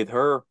don't bathe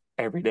her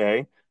every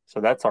day,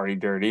 so that's already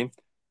dirty.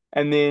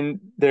 And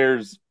then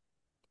there's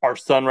our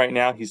son right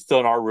now. He's still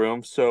in our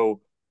room,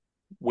 so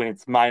when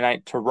it's my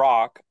night to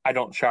rock, I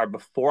don't shower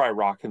before I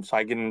rock him, so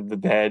I get into the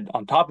bed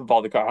on top of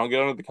all the covers. I don't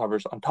get under the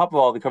covers. On top of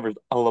all the covers,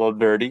 a little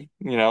dirty,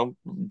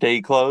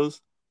 day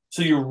clothes.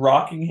 So you're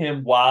rocking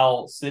him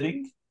while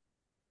sitting?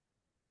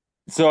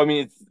 So I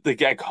mean, it's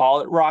like I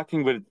call it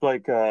rocking, but it's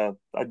like I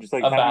just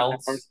like A have my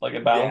arms. bounce, like a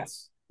Yeah,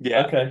 bounce.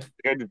 yeah. Okay.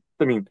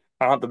 I mean,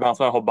 I don't have to bounce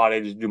my whole body.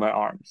 I just do my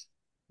arms.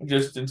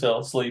 Just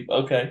until sleep.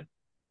 Okay.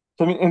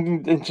 So I mean,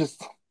 and it's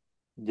just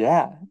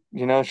yeah,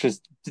 it's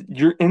just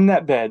you're in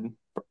that bed.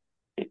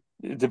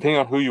 Depending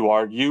on who you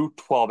are, you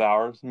 12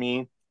 hours,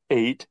 me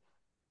 8,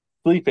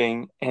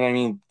 sleeping, and I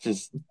mean,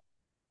 just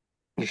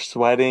you're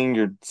sweating,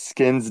 your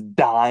skin's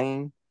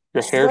dying,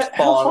 your hair's Sweat.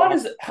 falling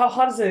off. How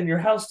hot is it in your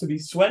house to be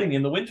sweating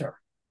in the winter?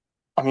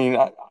 I mean,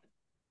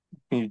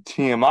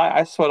 TMI,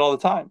 I sweat all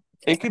the time.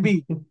 It could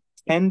be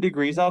 10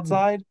 degrees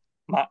outside.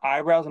 My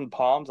eyebrows and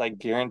palms, I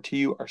guarantee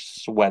you, are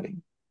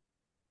sweating.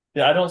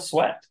 Yeah, I don't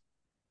sweat.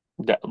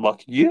 Yeah,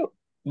 lucky you.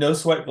 No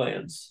sweat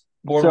glands.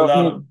 Born So, I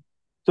without mean, them.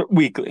 so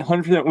weekly,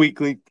 100%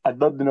 weekly. I'd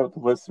love to know what the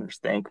listeners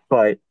think,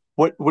 but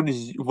what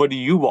do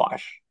you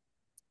wash?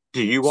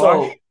 Do you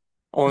wash So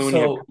only when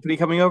you have so company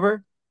coming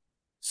over?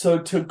 so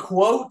to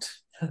quote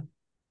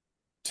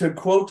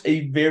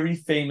a very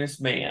famous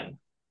man,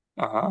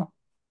 Uh-huh.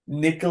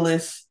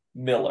 Nicholas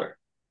Miller.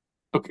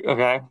 Okay,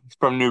 okay. It's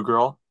from New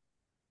Girl.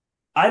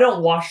 I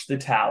don't wash the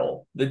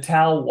towel. The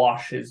towel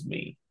washes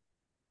me.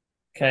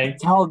 The Okay.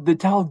 towel, the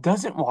towel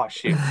doesn't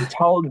wash you. The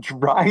towel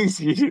dries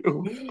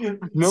you.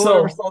 No one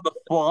ever So saw the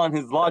flaw in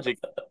his logic.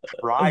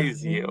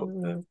 Dries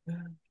you.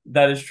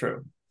 that is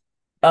true.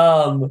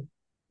 Um,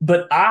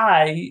 but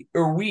I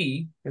or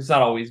we, it's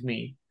not always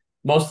me.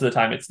 Most of the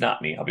time it's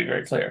not me, I'll be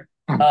very clear.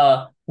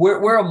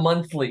 We're a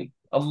monthly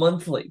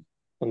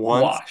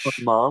Once a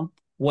wash. month?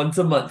 Once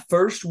a month.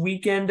 First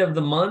weekend of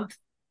the month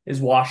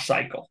is wash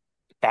cycle.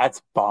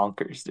 That's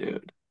bonkers,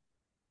 dude.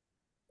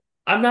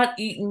 I'm not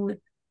eating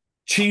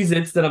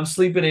Cheez-Its that I'm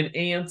sleeping in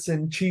ants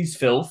and cheese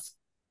filth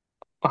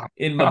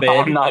in my I'm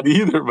bed. not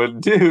either,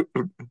 but dude,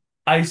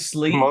 I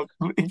sleep,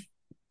 monthly.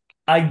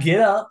 I get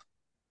up,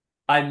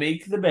 I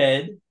make the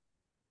bed,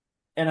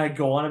 and I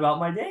go on about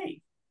my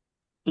day.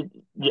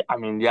 Yeah, I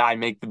mean, yeah, I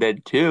make the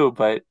bed too,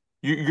 but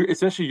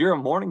especially you're a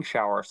morning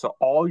shower, so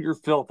all your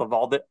filth of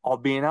all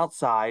being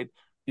outside,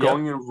 Yep,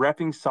 going and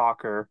repping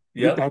soccer,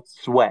 yep. that's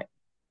sweat.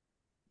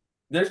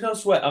 There's no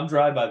sweat. I'm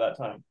dry by that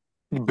time.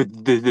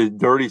 But the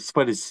dirty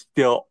sweat is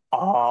still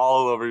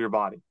all over your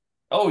body,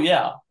 Oh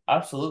yeah,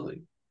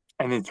 absolutely.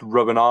 and it's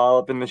rubbing all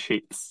up in the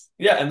sheets.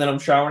 Yeah, and then I'm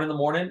showering in the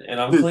morning and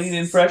I'm clean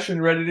and This fresh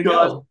and ready to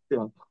go.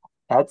 disgusting.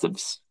 That's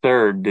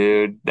absurd,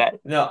 dude.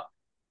 No,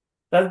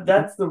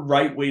 that's the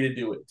right way to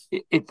do it.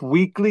 If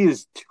weekly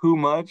is too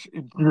much,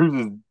 yours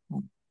is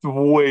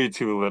way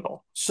too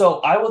little. So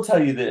I will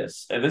tell you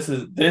this, and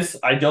this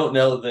I don't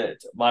know that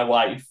my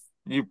wife,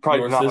 You probably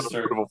your do not have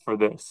sister, approval for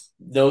this.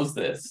 knows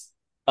this.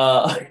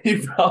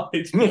 You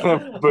probably do.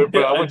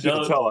 But I I want you to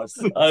don't tell us.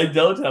 I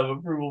don't have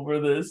approval for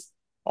this.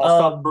 I'll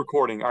stop the Um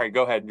recording. All right,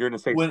 go ahead. You're in a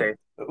safe when space.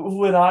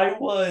 when I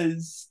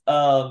was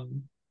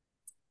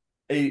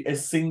a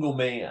single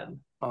man,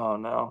 Oh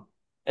no.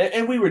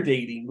 and we were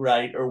dating,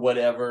 right, or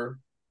whatever.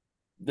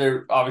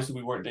 There obviously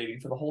we weren't dating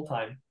for the whole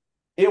time.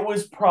 It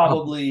was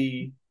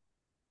probably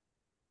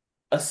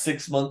a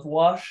 6 month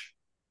wash.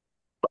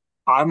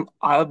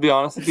 I'll be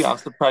honest with you, I'm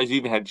surprised you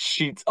even had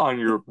sheets on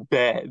your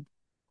bed.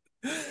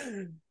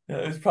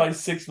 It was probably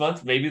 6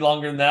 months, maybe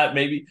longer than that.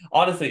 Maybe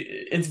honestly,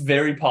 it's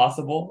very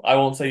possible. I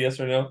won't say yes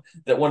or no.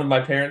 That one of my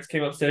parents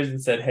came upstairs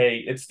and said, "Hey,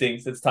 it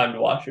stinks. It's time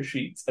to wash your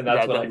sheets," and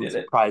that's That when I doesn't did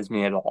it. surprise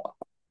me at all.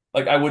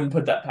 Like I wouldn't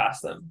put that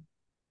past them.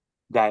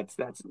 That's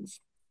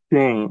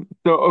Dang.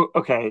 So,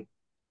 okay,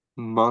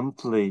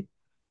 monthly.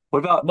 What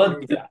about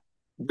But yeah.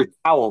 your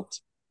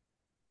towels?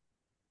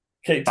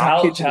 Okay,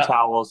 Not kitchen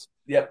towels,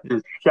 yep.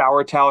 your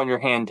shower towel and your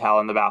hand towel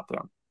in the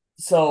bathroom.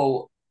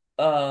 So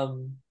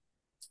um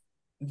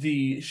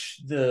the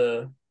sh-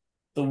 the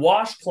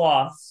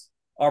washcloths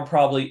are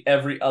probably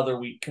every other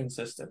week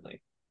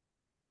consistently.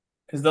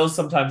 Because those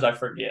sometimes I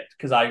forget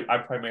because I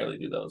primarily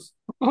do those.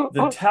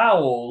 The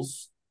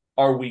towels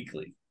are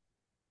weekly.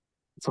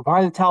 So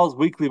why are the towels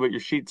weekly, but your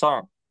sheets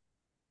aren't?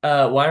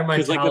 Why are my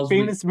Because like the towels week?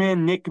 famous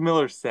man Nick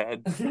Miller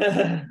said,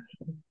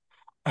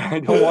 I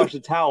don't wash the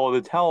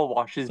towel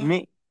washes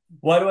me.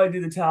 Why do I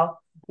do the towel?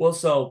 Well,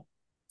 so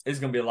it's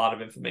going to be a lot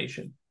of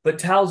information, but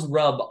towels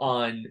rub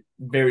on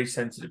very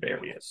sensitive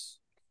areas.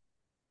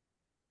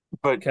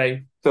 But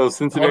Okay, those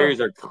sensitive hold on,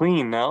 areas are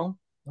clean, no?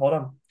 hold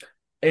on.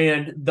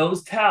 And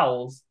those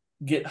towels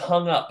get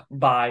hung up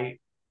by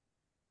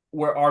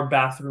where our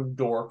bathroom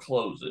door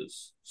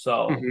closes.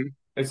 So Hmm.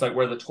 it's like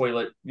where the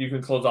toilet, you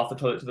can close off the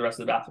toilet to the rest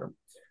of the bathroom.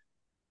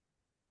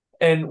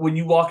 And when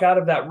you walk out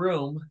of that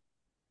room,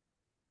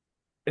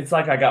 it's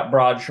like I got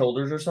broad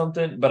shoulders or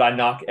something, but I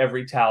knock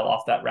every towel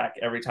off that rack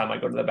every time I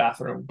go to the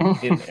bathroom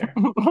in there.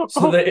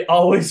 So they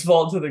always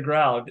fall to the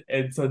ground.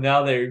 And so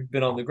now they've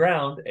been on the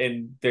ground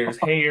and there's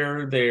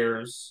hair,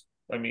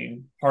 I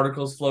mean,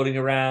 particles floating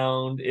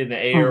around in the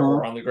air Hmm.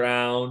 or on the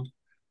ground.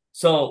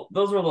 So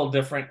those are a little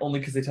different only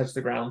because they touch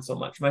the ground so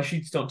much. My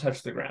sheets don't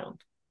touch the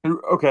ground.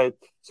 Okay,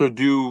 so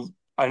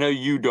I know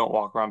you don't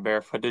walk around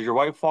barefoot. Does your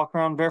wife walk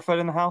around barefoot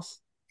in the house?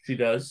 She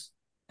does.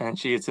 And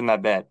she gets in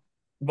that bed.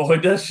 Boy,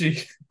 does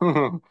she.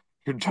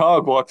 Your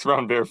dog walks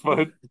around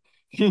barefoot.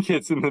 He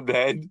gets in the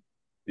bed.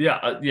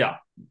 Yeah, yeah.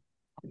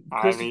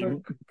 I Christopher,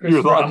 mean, your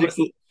Christopher, logic's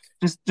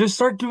just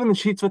start doing the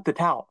sheets with the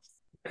towels.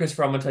 I'm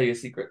gonna tell you a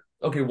secret.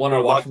 Okay, one, our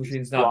Your washing logic's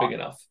machine's not big wrong.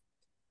 enough.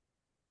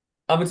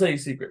 I'm gonna tell you a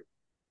secret.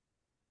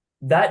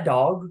 That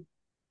dog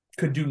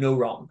could do no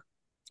wrong.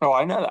 Oh,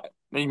 I know that.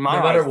 In No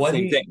my matter eyes, the what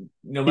same he, thing.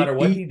 no He matter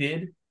what he he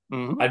did,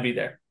 mhm. I'd be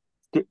there.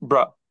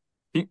 Bro,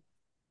 he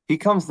he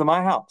comes to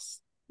my house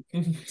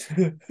and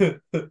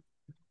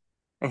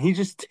he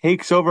just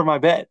takes over my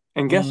bed.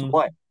 And guess Mm,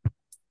 what?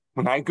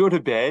 When I go to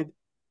bed,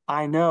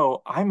 I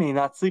know I may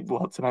not sleep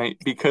well tonight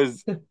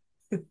because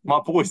my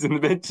boy's in the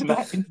bed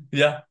tonight.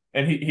 yeah,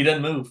 and he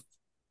doesn't move.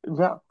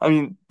 Yeah. I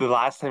mean, the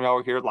last time y'all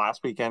were here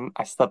last weekend,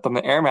 I slept on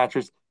the air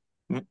mattress.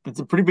 It's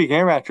a pretty big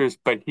air mattress,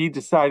 but he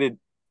decided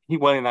he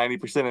wanted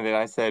 90% of it.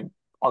 I said,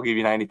 I'll give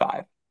you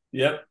 95.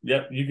 Yep,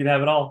 yep. You can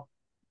have it all.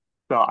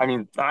 So, I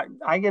mean,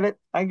 I get it.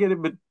 I get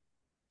it, but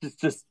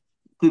just,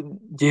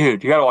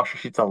 dude, you gotta wash your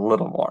sheets a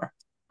little more.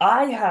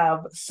 I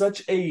have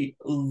such a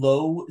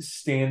low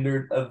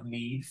standard of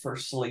need for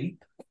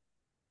sleep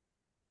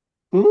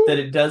that Hmm?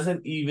 it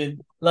doesn't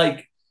even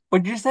like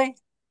What'd you say?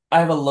 I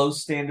have a low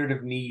standard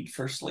of need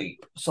for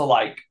sleep. So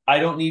like I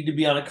don't need to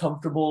be on a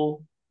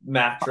comfortable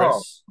Oh,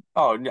 mattress.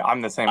 oh, yeah,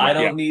 I'm the same way. I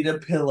Yeah. don't need a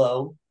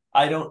pillow.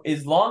 I don't,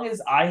 as long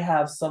as I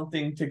have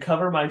something to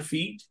cover my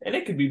feet, and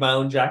it could be my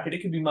own jacket,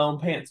 it could be my own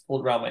pants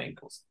pulled around my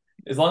ankles.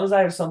 As long as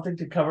I have something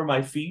to cover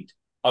my feet,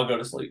 I'll go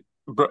to sleep.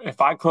 Bro, if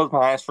I close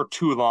my eyes for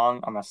too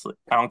long, I'm asleep.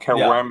 I don't care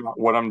where Yeah. I'm at,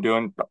 what I'm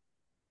doing.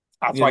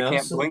 That's You why I know,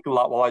 can't so blink a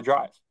lot while I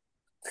drive.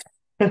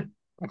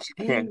 I just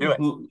can't do it.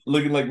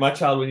 looking like my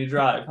child when you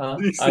drive, huh?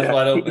 Eyes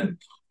wide Exactly. open.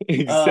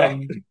 Um,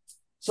 Exactly.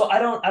 so I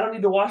don't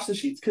need to wash the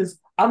sheets because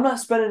I'm not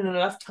spending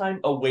enough time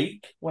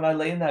awake when I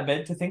lay in that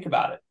bed to think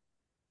about it.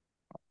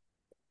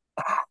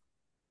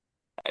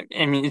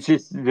 I mean, it's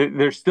just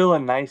there's still a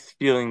nice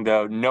feeling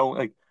though. No,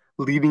 like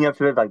leading up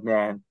to it, like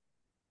man,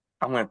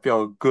 I'm gonna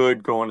feel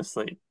good going to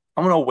sleep.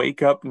 I'm gonna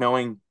wake up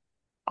knowing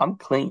I'm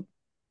clean.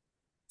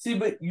 See,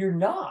 but you're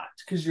not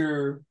because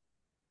you're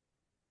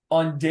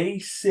on day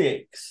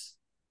 6.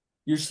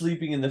 You're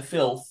sleeping in the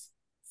filth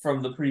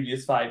from the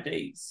previous 5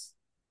 days.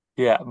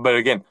 Yeah, but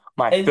again,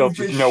 my And you filth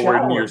is just nowhere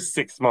near showered.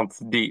 6 months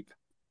deep.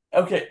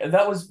 Okay,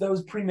 that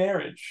was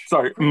pre-marriage.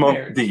 Sorry,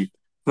 month deep. Pre-marriage.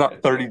 It's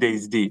not 30 Okay.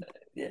 days deep.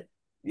 Yeah.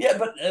 Yeah,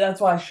 but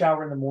that's why I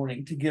shower in the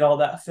morning to get all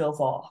that filth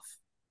off.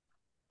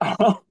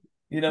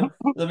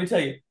 Let me tell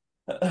you,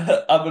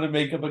 I'm gonna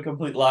make up a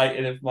complete lie,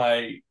 and if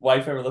my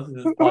wife ever listens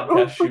to this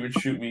podcast, she would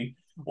shoot me.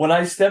 When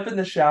I step in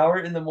the shower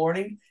in the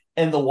morning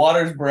and the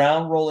water's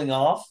brown rolling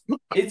off,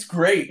 it's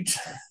great.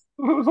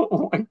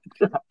 Oh my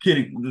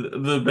Kidding.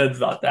 The bed's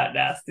not that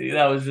nasty.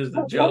 That was just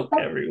a joke, God.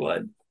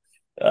 everyone.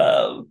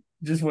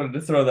 Just wanted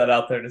to throw that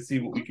out there to see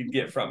what we could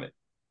get from it.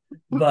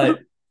 But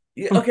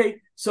yeah, okay,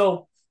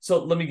 so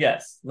let me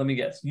guess. Let me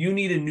guess. You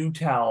need a new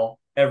towel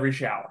every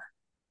shower.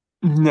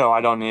 No,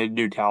 I don't need a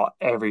new towel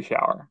every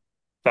shower.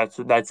 That's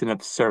an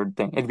absurd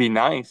thing. It'd be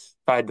nice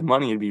if I had the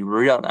money. It'd be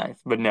real nice,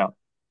 but no,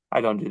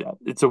 I don't do that.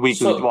 It's a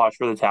weekly So wash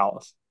for the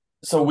towels.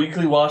 so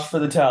weekly wash for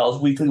the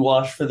towels, weekly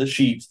wash for the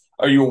sheets.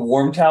 Are you a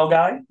warm towel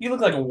guy? You look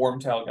like a warm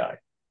towel guy.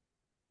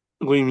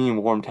 What do you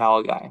mean, warm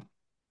towel guy?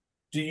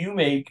 Do you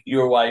make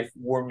your wife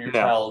warm your No,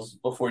 towels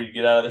before you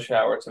get out of the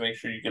shower to make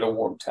sure you get a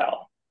warm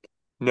towel?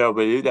 no,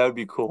 but that would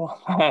be cool.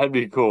 That'd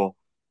be cool.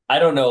 I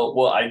don't know.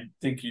 Well, I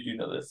think you do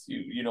know this.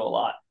 You know a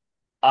lot.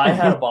 I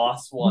had a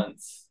boss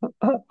once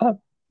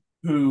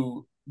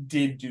who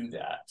did do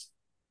that.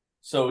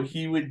 So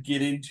he would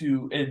get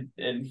into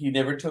and he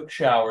never took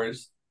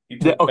showers. He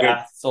Yeah, took okay.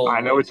 baths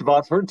I know only. which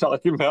boss we're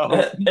talking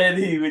about. And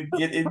he would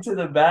get into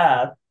the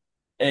bath,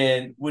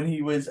 and when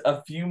he was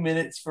a few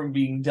minutes from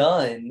being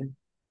done,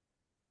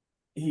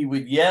 he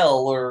would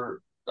yell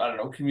or I don't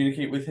know,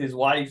 communicate with his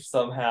wife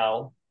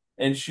somehow,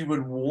 and she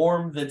would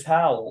warm the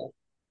towel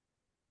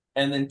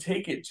and then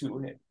take it to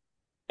him.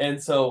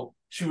 And so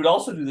she would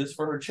also do this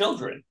for her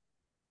children.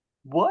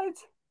 What?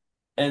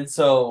 And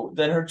so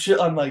then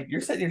I'm like,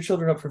 you're setting your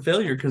children up for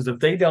failure because if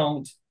they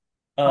don't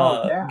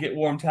Oh yeah. get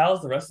warm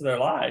towels the rest of their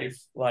life,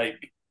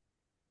 like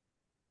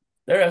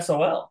they're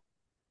SOL.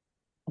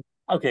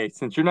 Okay,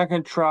 since you're not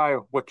gonna try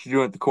what you're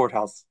doing at the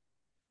courthouse,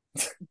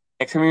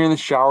 next time you're in the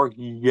shower,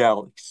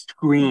 yell,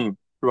 scream.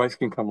 Your wife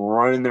can come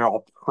running there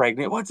all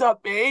pregnant. What's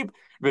up, babe?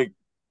 Like,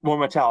 warm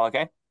my towel,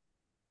 okay?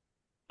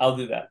 I'll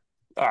do that.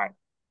 All right,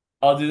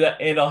 I'll do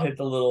that, and I'll hit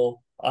a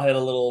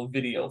little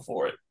video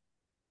for it,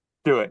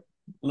 do it.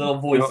 little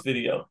You voice know,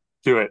 video.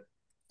 do it.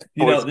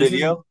 You Voice know, this is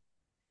video.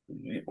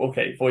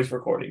 okay, voice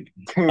recording.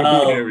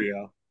 There Um, we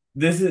go.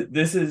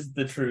 this is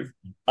the truth.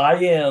 I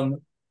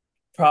am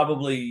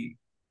probably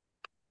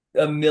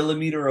a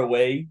millimeter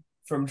away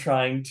from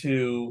trying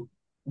to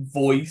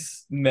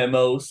voice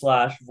memo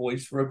slash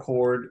voice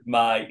record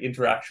my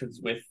interactions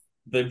with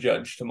the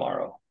judge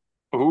tomorrow.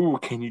 Ooh,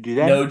 can you do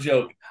that? No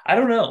joke. I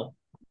don't know.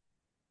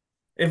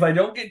 If I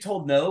don't get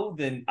told no,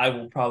 then I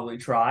will probably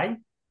try.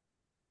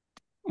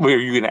 Wait, are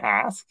you gonna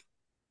ask?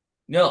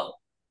 No.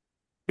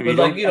 If you But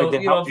like, don't,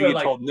 then you how know, if if you they're get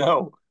like, told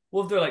no?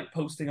 well, if they're like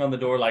posting on the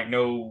door, like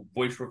no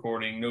voice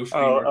recording, no screen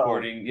Oh, oh,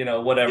 recording, you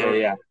know, yeah, whatever.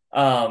 yeah.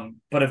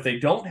 But if they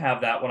don't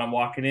have that when I'm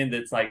walking in,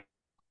 that's like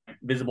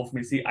visible for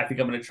me to see, I think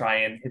I'm gonna try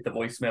and hit the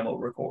voice memo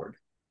record.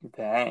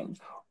 Dang.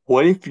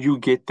 What if you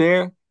get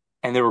there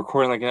and they're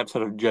recording like an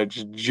episode of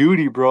Judge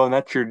Judy, bro, and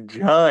that's your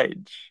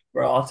judge?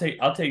 Bro, I'll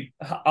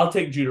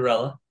take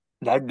Judarella.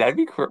 That'd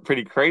be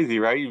pretty crazy,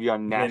 right? You'd be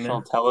on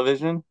national Then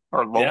television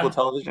or local yeah,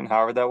 television,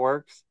 however that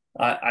works.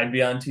 I'd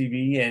be on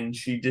TV and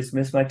she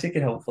dismissed my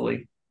ticket,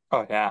 hopefully,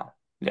 Oh yeah,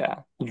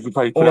 yeah. You could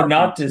probably put or out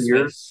some not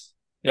tears. dismiss.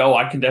 Oh,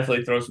 I can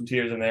definitely throw some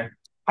tears in there.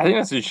 I think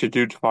that's what you should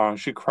do tomorrow. You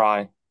should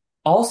cry.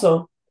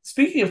 Also,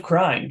 speaking of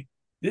crying,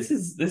 this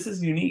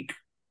is unique.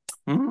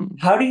 Mm.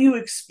 How do you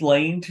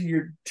explain to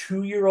your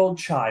 2-year-old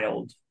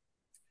child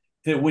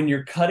that when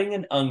you're cutting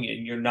an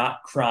onion, you're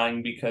not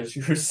crying because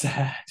you're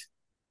sad?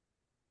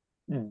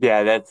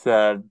 Yeah,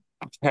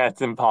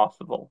 that's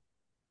impossible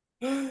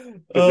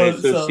because they So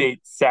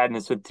associate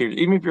sadness with tears.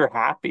 Even if you're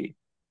happy,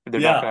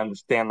 they're not yeah. gonna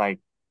understand like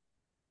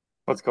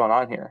what's going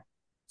on here.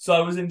 So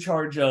I was in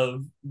charge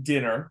of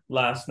dinner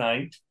last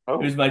night.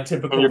 It Oh, was my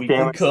and typical your weekly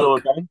family's still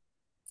cook, okay?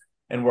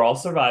 and we're all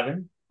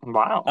surviving.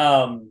 Wow.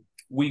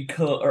 We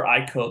cook or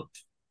I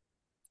cooked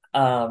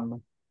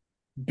um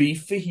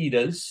beef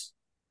fajitas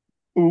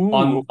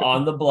Ooh,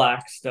 on the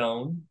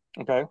Blackstone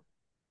okay.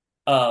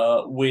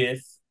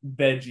 with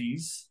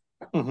veggies.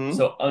 Mm-hmm.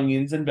 So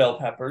onions and bell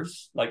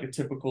peppers, like a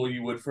typical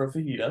you would for a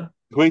fajita.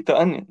 Who ate the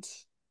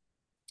onions?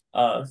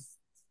 Uh,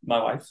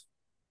 my wife.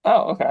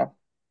 Oh, okay.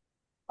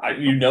 I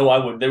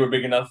would. They were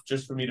big enough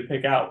just for me to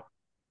pick out.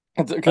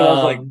 Because I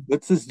was like, Um,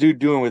 what's this dude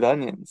doing with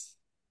onions?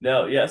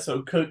 no, yeah.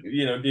 So cook,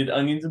 did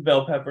onions and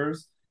bell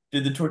peppers.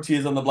 Did the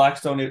tortillas on the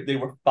Blackstone? They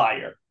were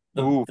fire.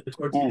 Ooh, The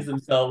tortillas ooh.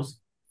 themselves,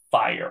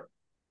 fire.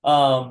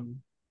 Um,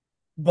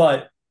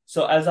 but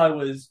so as I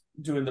was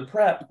doing the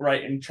prep,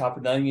 right, and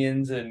chopping the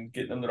onions and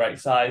getting them the right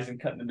size and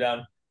cutting them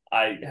down,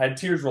 I had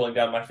tears rolling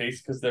down my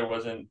face because there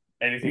wasn't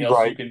anything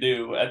else you Right. can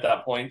do at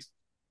that point.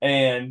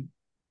 And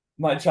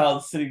my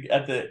child sitting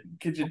at the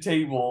kitchen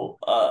table,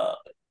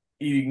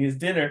 eating his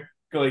dinner,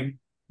 going,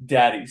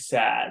 "Daddy's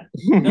sad."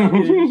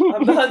 No, dude,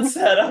 I'm not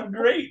sad. I'm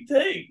great,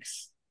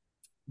 thanks.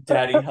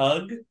 Daddy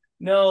hug?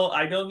 No,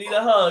 I don't need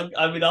a hug.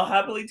 I mean, I'll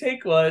happily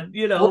take one,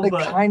 What a but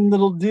kind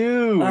little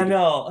I dude.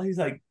 know. He's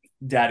like,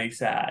 Daddy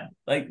sad.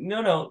 Like,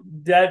 no, no,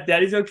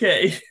 Daddy's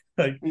okay.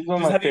 Like, He's one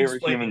of just my how do you favorite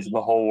explain humans it? in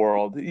the whole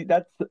world.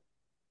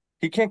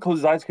 He can't close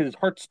his eyes because his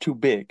heart's too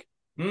big.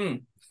 Hmm.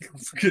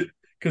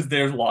 Because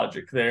there's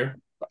logic there.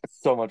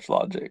 So much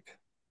logic.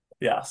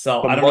 Yeah.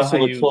 So The I don't know how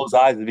muscle to you. close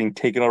eyes is being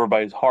taken over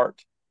by his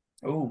heart.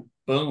 Oh,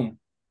 boom.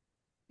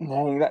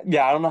 Dang,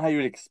 yeah, I don't know how you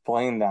would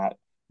explain that.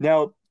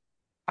 Now,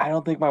 I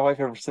don't think my wife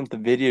ever sent the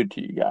video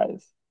to you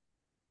guys.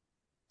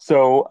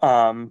 So,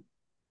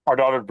 our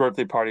daughter's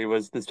birthday party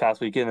was this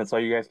past weekend. That's why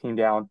you guys came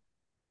down.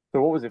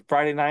 So, what was it,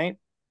 Friday night?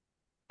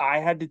 I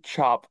had to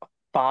chop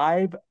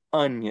 5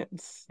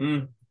 onions,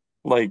 Hmm.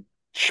 like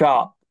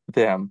chop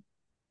them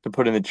to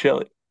put in the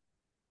chili.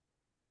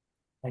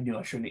 I knew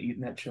I shouldn't have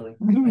eaten that chili.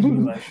 I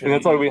knew And I shouldn't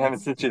that's have why we eaten haven't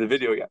that. sent you the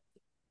video yet.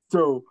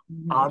 So, I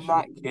knew I I'm shouldn't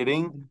not have eaten that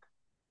kidding. chili.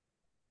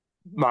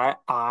 My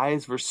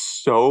eyes were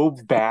so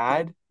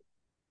bad.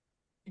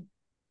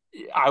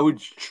 I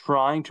was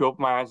trying to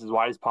open my eyes as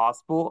wide as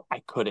possible. I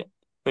couldn't.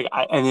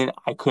 And then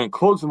I couldn't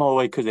close them all the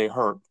way because they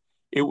hurt.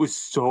 It was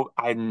so,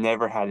 I've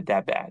never had it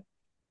that bad.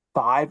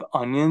 5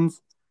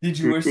 onions, Did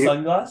you dude, wear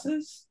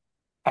sunglasses?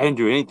 I didn't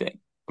do anything.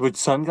 Would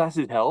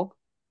sunglasses help?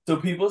 So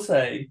people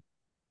say,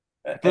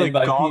 I feel and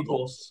like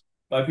goggles.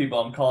 by people,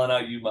 I'm calling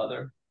out you,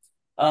 mother.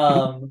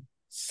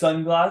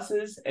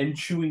 Sunglasses and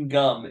chewing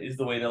gum is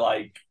the way to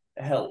like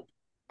help.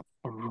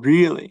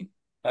 Really?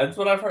 That's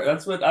what I've heard.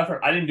 That's what I've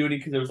heard. I didn't do any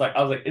because it was like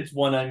I was like, it's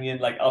one onion,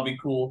 like I'll be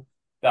cool.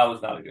 That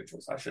was not a good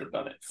choice. I should have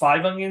done it.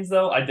 Five onions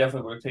though, I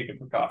definitely would have taken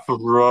precaution.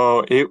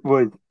 Bro, it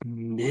was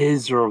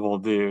miserable,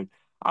 dude.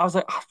 I was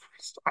like, "Ah,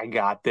 I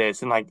got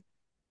this. And like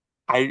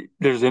I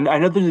know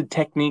there's a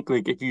technique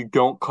like if you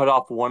don't cut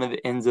off one of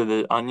the ends of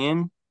the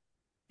onion,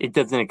 it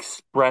doesn't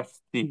express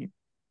the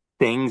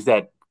things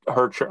that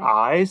hurt your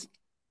eyes.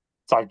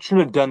 So I should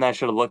have done that,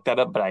 should have looked that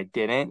up, but I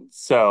didn't.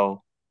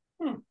 So,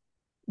 Hmm.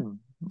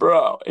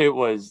 bro, it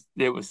was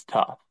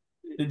tough.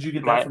 Did you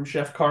get that My from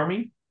Chef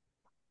Carmi?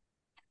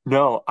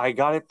 No, I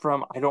got it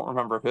from I don't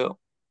remember who.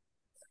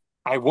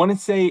 I want to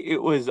say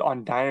it was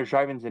on Diners,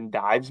 Drive-ins, and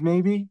Dives,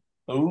 maybe.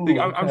 Like, Oh,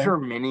 I'm okay. sure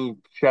many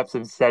chefs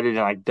have said it and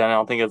like done it. I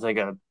don't think it's like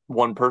a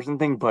one person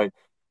thing, but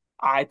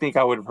I think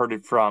I would have heard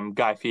it from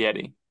Guy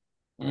Fieri.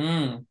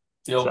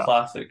 The old So,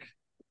 classic.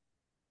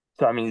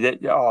 so I mean,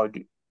 dude,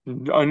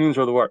 onions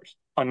are the worst.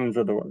 Onions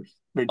are the worst.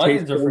 They taste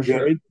Onions are so for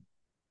sure. good,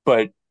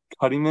 but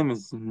cutting them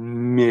is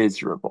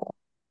miserable.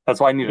 That's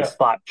why I need a Yeah.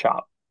 slap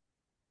chop.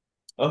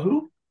 A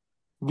who?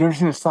 You ever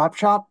seen a slap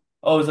chop?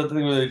 Oh, is that the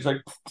thing where they just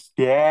like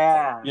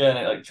Yeah. yeah, and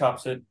it like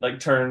chops it, like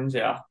turns,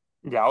 yeah.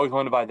 Yeah, I always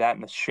wanted to buy that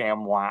in the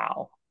Sham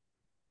Wow.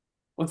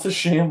 What's a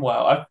sham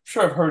wow? I'm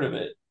sure I've heard of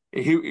it.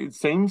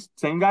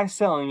 Same guy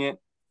selling it.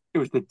 It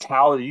was the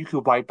towel that you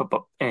could wipe up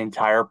an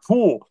entire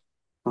pool,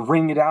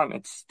 wring it out, and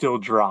it's still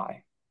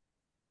dry.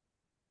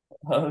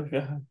 Oh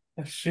god.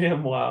 A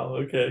sham wow,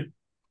 okay.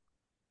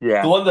 The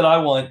Yeah. one that I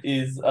want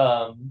is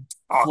Flex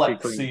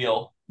OxyClean.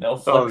 Seal.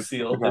 No, Oh, Flex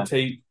Seal. The okay.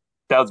 tape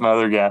That was my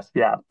other guess.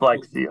 Yeah,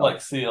 Flex Seal.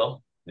 Flex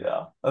Seal.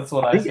 Yeah, that's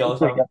what I I think see all it's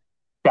the like time. a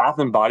Bath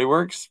and Body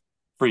Works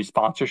free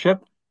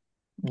sponsorship.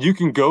 You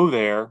can go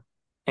there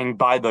and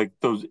buy like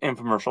those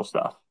infomercial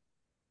stuff.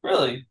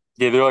 Really?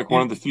 Yeah, they're like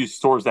one of You the few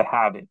stores that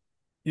have it.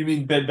 you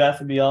mean Bed Bath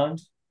and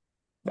Beyond?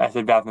 I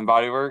said Bath and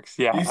Body Works.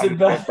 Yeah, You I said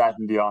meant Bed Bath. Bath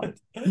and Beyond.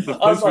 The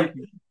I was place where like,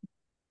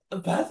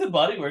 Bath and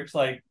Body Works,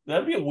 like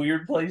that'd be a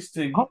weird place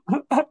to you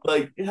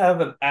like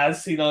have an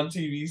as seen on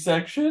TV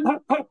section.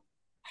 can.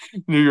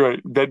 No, you're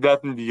right. Bed Bath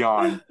and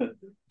Beyond.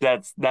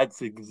 That's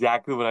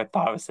exactly what I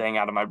thought I was saying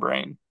out of my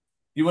brain.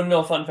 You want to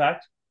know a fun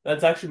fact?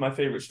 That's actually my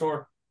favorite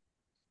store.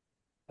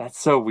 That's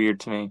so weird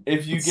to me.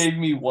 If you It's, gave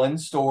me one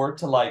store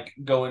to like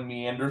go and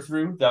meander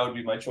through, that would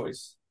be my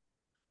choice.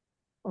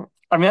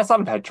 I mean, that's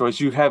not a bad choice.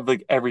 You have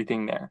like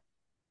everything there.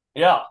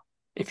 Yeah,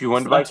 If you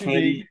wanted it's to buy not too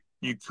big, candy,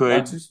 you not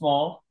could. too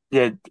small.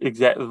 Yeah,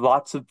 exactly.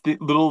 Lots of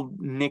little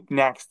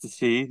knickknacks to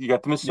see. You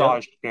got the Yep.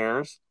 massage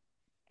chairs,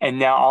 and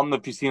now I don't know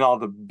if you've seen all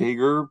the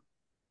bigger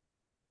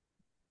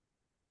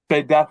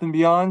Bed Bath and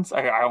Beyonds.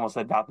 I almost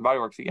said Bath and Body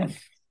Works again.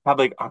 Have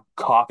like a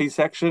coffee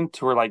section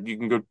to where like you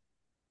can go.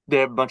 They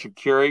have a bunch of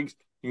Keurigs.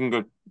 You can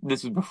go.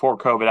 This is before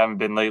COVID. I haven't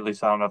been lately,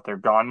 so I don't know if they're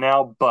gone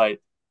now. But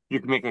you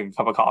can make like a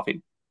cup of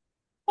coffee.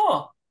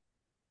 Huh.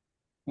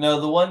 No,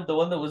 the one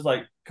that was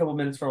like a couple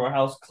minutes from our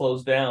house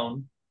closed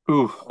down.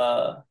 Oof,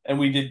 And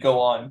we did go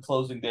on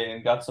closing day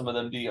and got some of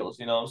them deals,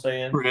 you know what I'm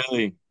saying?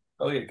 really?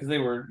 Oh yeah, because they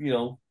were,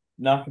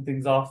 knocking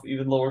things off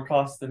even lower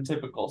cost than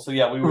typical. So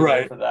yeah, we were there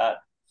Right. for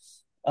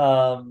that.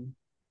 Um,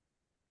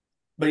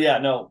 but yeah,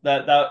 no,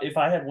 that if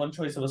I had one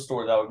choice of a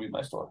store, that would be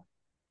my store.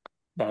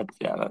 That's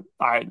yeah.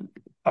 I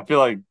feel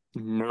like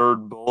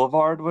Nerd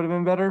Boulevard would have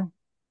been better.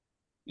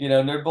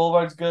 Nerd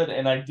Boulevard's good,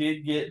 and I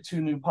did get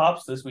two new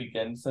pops this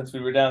weekend. Since we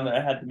were down there,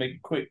 I had to make a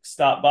quick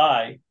stop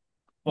by,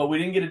 but we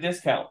didn't get a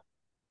discount.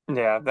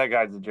 Yeah, that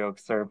guy's a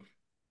jokester.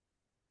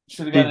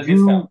 Should have got Did a discount.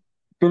 you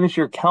finish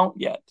your count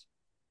yet?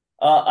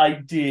 I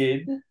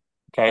did.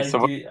 Okay, I so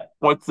did.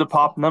 what's the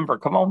pop number?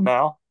 Come on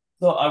now.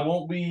 So I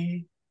won't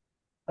be.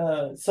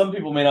 Some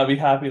people may not be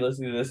happy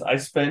listening to this. I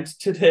spent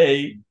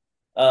today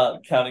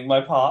counting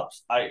my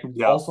pops. I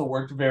Yeah. also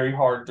worked very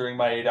hard during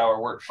my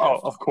 8-hour work Oh,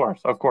 shift. of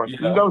course, of course. You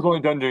That know, was only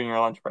done during your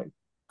lunch break.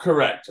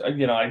 correct.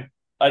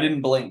 I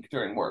didn't blink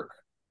during work.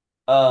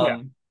 Yeah.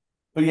 Um,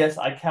 but yes,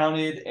 I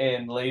counted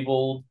and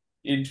labeled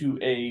into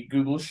a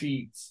Google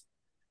Sheets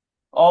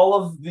all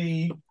of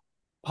the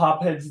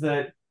pop heads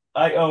that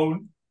I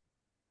own.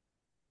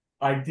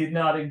 I did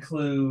not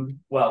include,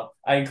 well,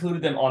 I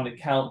included them on the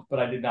count, but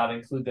I did not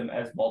include them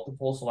as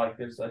multiple. So, like,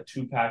 there's a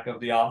 2-pack of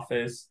The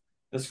Office,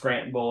 The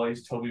Scranton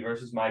Boys, Toby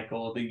versus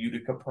Michael, the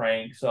Utica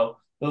Prank. So,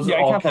 those are Yeah,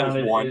 I all count that as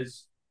counted one.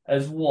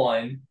 as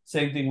one.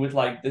 Same thing with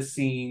like the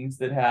scenes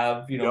that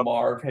have, Yep.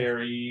 Marv,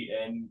 Harry,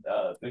 and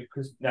the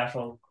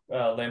National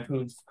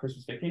Lampoon's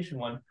Christmas Vacation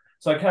one.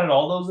 So, I counted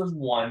all those as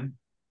one.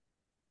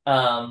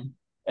 Um,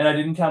 and I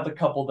didn't count the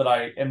couple that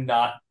I am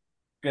not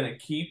gonna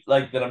keep,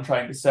 like that I'm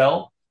trying to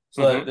sell.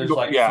 So there's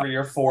like Yeah, three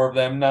or four of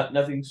them,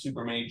 nothing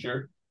super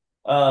major.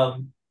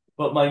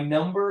 But my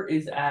number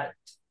is at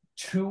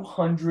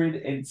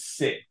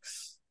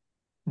 206.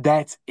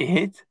 that's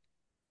it.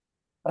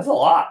 That's a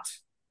lot.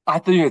 I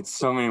thought you had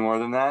so many more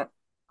than that.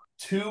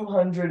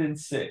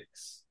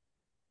 206.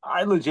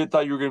 I legit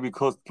thought you were gonna be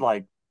close to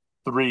like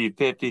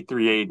 350,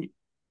 380.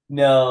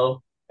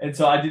 No. And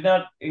so I did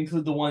not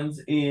include the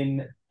ones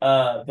in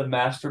the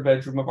master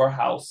bedroom of our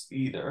house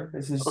either.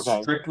 This is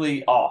Okay.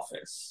 strictly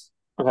office.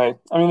 Okay.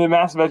 I mean, the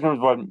master bedroom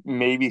is what,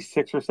 maybe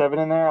 6 or 7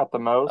 in there at the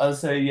I most? would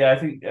say, yeah, I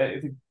think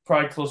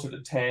probably closer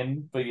to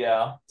 10, but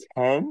yeah.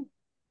 10?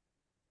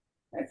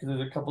 Yeah, 'cause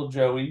there's a couple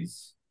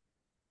Joeys,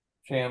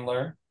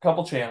 Chandler,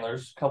 couple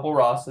Chandlers, couple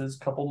Rosses,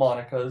 couple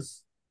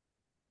Monicas.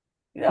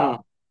 Hmm. Yeah.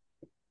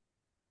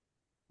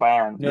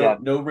 Man, No yeah.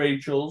 no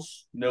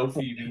Rachels, no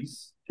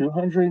Phoebes.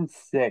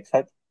 206.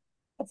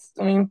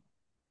 I mean,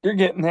 you're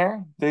getting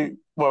there.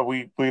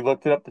 We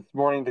looked it up this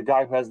morning. The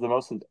guy who has the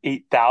most is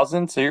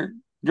 8,000. So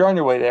you're on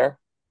your way there.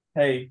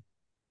 Hey,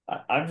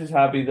 I'm just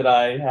happy that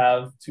I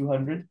have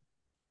 200.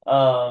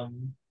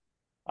 Um,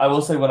 I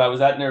will say when I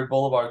was at Nerd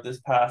Boulevard this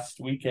past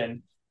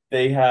weekend,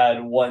 they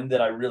had one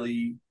that I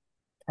really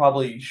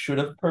probably should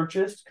have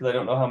purchased because I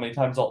don't know how many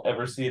times I'll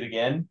ever see it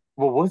again.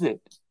 What was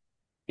it?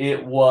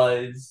 It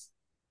was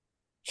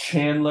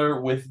Chandler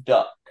with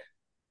Duck.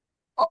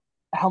 Oh,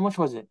 how much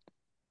was it?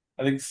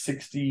 I think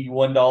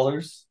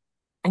 $61.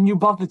 And you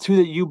bought the two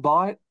that you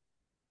bought?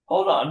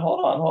 Hold on.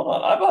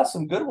 I bought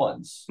some good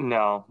ones.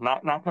 No,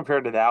 not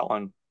compared to that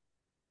one.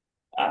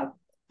 I,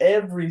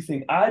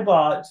 everything. I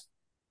bought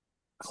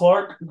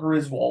Clark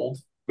Griswold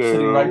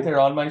sitting right Boo. there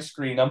on my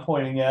screen. I'm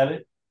pointing at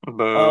it.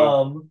 Boo.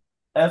 Um,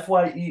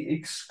 FYE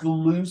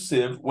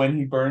exclusive when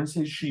he burns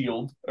his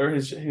shield or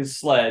his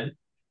sled.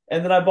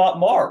 And then I bought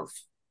Marv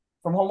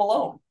from Home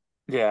Alone.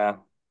 Yeah.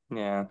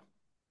 Yeah.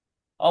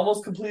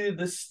 Almost completed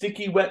the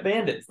sticky wet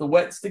bandits, the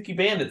wet sticky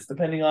bandits,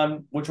 depending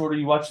on which order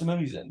you watch the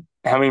movies in.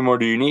 How many more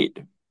do you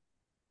need?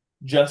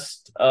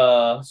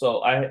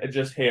 So I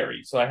just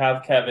Harry. So I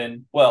have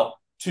Kevin. Well,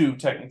 two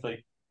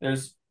technically.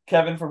 There's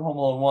Kevin from Home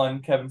Alone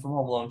 1, Kevin from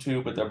Home Alone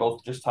 2, but they're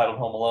both just titled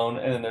Home Alone.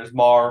 And then there's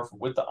Marv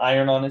with the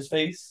iron on his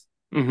face,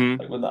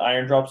 Mm-hmm. like when the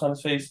iron drops on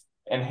his face,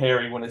 and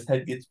Harry when his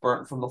head gets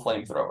burnt from the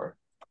flamethrower.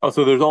 Oh,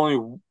 so there's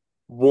only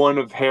one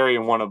of Harry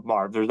and one of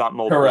Marv. There's not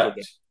multiples of it.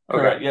 Correct. Okay.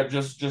 Correct. Yep,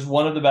 just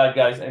one of the bad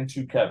guys and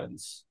two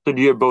Kevins. So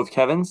do you have both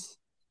Kevins?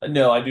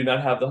 No, I do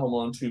not have the Home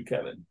Alone 2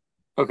 Kevin.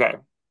 Okay.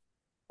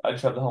 I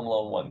just have the Home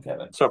Alone 1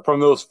 Kevin. So from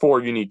those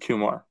four, you need two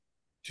more.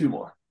 Two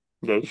more.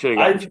 Yeah, you should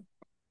have gotten.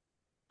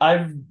 I've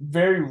I've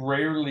very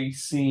rarely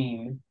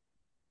seen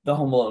the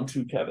Home Alone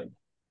 2 Kevin.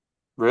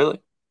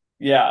 Really?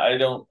 Yeah, I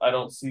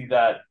don't see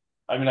that.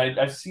 I mean,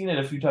 I've seen it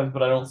a few times,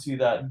 but I don't see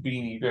that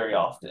beanie very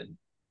often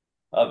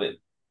of it.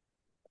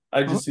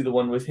 I Hmm. just see the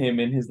one with him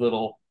and his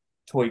little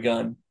toy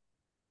gun,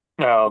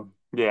 Oh,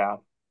 yeah.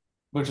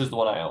 which is the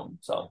one I own.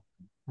 So,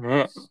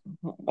 Yeah.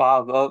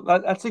 Wow,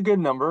 that's a good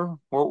number.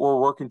 We're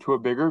working to a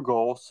bigger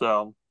goal,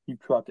 so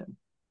keep trucking.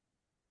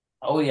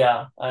 oh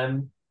yeah,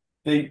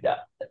 they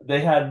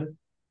they had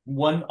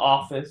one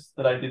office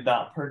that I did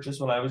not purchase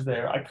when I was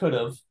there. I could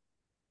have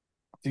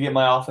to get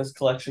my office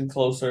collection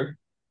closer,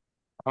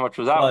 How much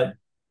was that one?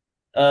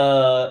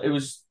 but it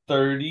was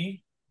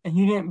 30. And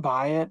you didn't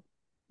buy it?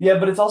 Yeah,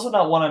 but it's also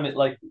not one I'm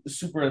like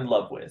super in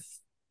love with.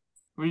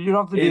 Well, you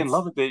don't have to be in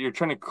love It's with it. You're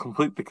trying to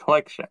complete the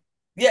collection.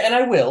 Yeah, and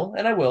I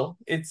will.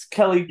 It's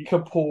Kelly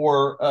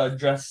Kapoor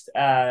dressed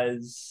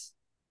as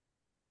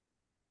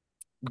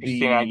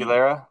Christina the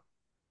Aguilera?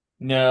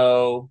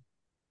 no.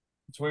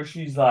 It's where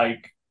she's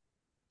like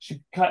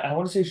I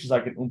want to say she's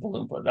like an Oompa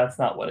Loompa. That's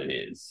not what it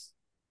is.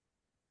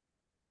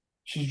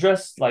 She's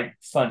dressed like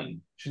funny.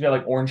 She's got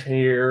like orange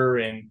hair,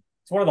 and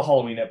it's one of the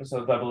Halloween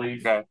episodes, I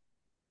believe. Okay.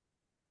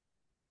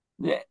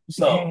 Yeah. Yeah.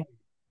 So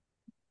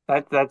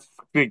That's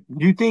big.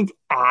 You think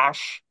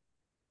Ash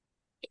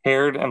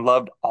cared and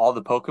loved all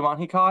the Pokemon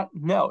he caught?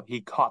 No,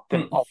 he caught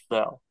them hmm, all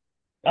though.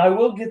 I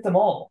will get them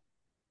all.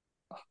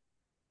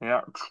 You're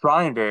not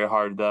trying very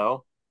hard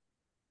though.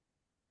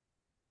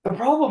 The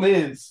problem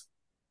is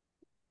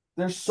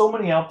there's so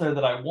many out there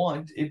that I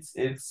want.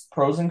 It's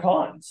pros and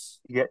cons.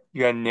 You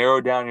gotta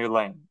narrow down your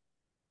lane.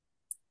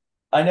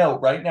 I know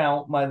right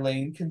now my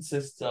lane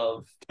consists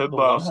of Ted the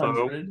Lasso.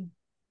 100,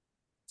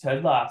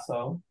 Ted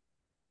Lasso,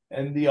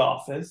 and The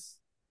Office,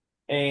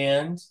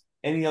 and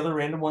any other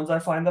random ones I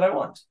find that I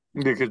want.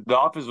 Because The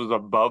Office was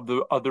above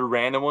the other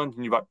random ones,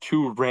 and you bought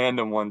two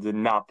random ones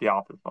and not the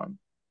Office one.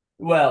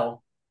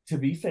 Well, to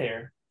be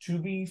fair,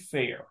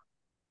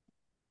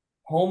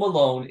 Home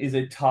Alone is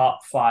a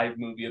top five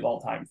movie of all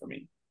time for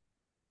me.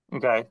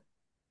 Okay.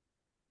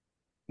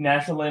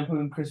 National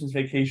Lampoon Christmas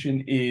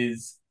Vacation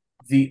is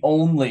the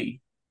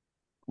only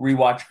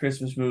rewatch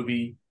Christmas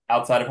movie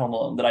outside of Home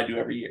Alone that I do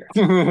every year.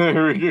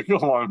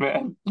 Come on,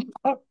 man.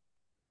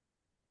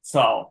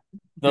 So You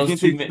those can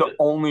say two, it's the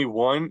only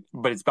one,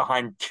 but it's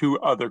behind two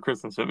other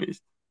Christmas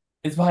movies.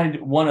 it's behind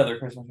one other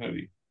Christmas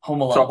movie, Home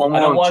So Alone. Home I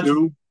don't Alone watch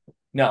 2,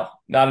 No,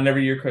 not an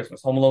every year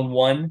Christmas. Home Alone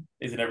 1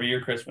 is an every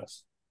year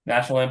Christmas.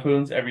 National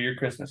Lampoon's every year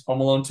Christmas.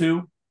 Home Alone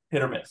 2,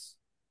 hit or miss.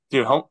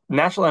 dude,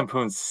 National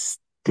Lampoon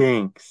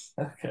stinks.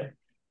 Okay.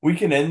 We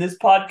can end this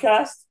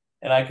podcast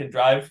and I can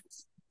drive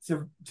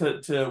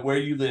to where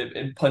you live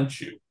and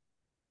punch you.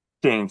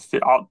 Stinks.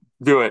 Dude. I'll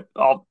do it.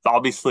 I'll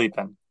be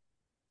sleeping.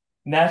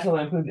 National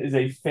Lampoon is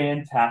a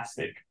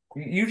fantastic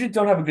You just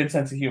don't have a good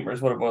sense of humor,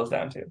 is what it boils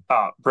down to.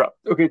 Bro.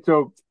 Okay,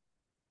 so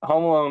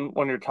Home Alone,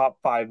 one of your top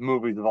five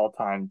movies of all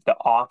time. The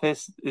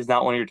Office is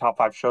not one of your top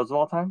five shows of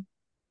all time.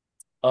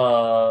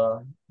 Uh,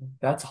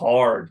 that's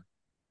hard.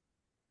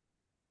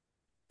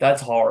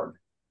 That's hard.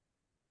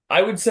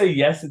 I would say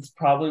yes, it's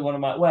probably one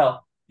of my,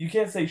 well, you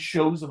can't say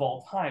shows of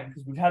all time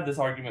because we've had this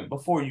argument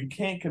before. You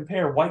can't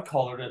compare White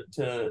Collar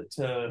to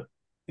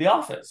The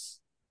Office.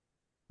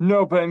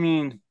 No, but I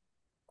mean,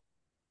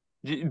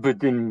 but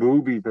then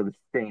movies are the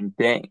same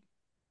thing.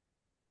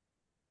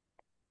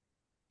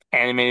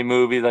 Animated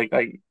movies, like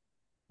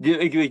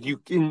you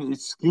in the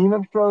scheme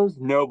of shows,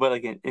 no, but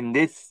like in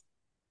this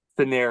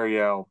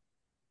scenario,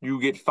 you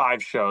get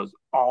five shows,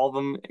 all of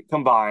them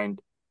combined.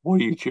 What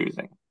are you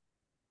choosing?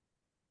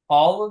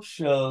 All of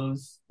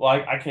shows, well,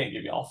 I can't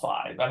give you all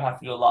five. I'd have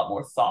to do a lot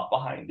more thought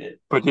behind it.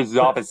 But does The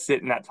But Office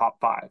sit in that top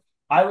five?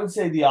 I would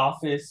say The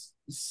Office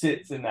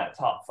sits in that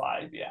top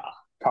five, yeah.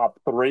 Top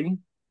three?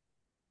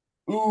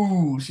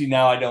 Ooh, see,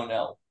 now I don't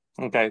know.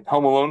 Okay.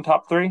 Home Alone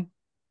top three?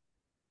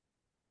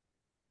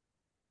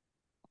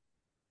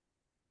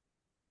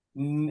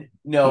 No,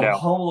 No.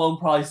 Home Alone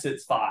probably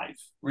sits five,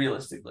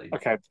 realistically.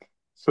 Okay.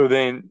 So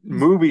then It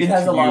movies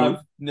has to a lot you,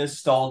 of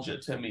nostalgia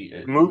to me,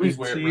 is movies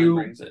where to it really you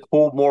brings it.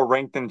 hold more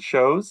rank than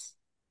shows,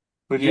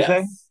 would you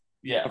say?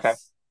 Yes. Okay.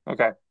 Yes.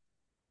 Okay.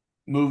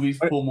 Movies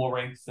I- pull more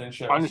ranks than I'm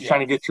shows. just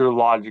trying to Yes. get your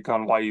logic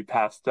on why you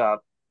passed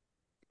up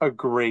a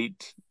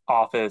great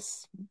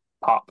Office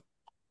pop.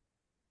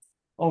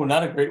 Oh,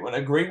 not a great one.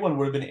 A great one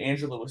would have been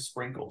Angela with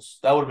Sprinkles.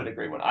 That would have been a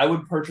great one. I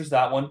would purchase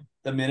that one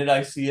the minute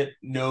I see it.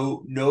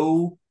 No,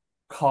 no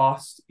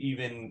cost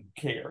even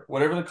care.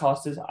 Whatever the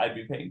cost is, I'd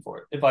be paying for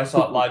it. If I saw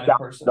it Fifty live in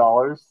thousand person.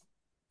 dollars.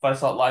 If I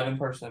saw it live in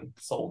person,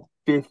 sold.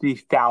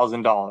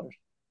 $50,000.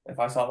 If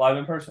I saw it live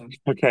in person.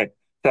 Okay.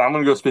 So I'm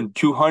gonna go spend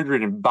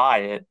 200 and buy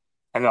it,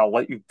 and I'll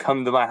let you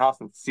come to my house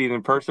and see it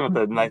in person with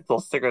a nice little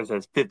sticker that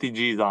says 50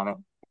 G's on it.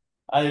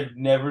 I've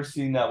never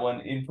seen that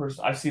one in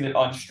person. I've seen it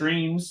on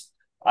streams.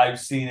 I've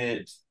seen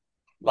it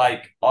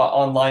like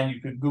online.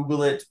 You could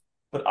Google it,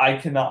 but I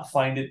cannot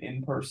find it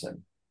in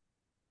person,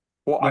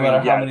 Well, no I matter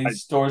mean, how yeah, many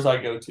stores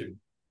I go to.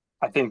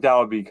 I think that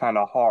would be kind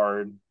of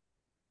hard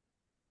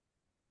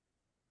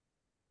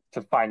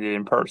to find it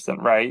in person,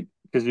 right?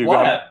 Because you go,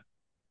 Why?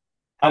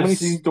 how I've many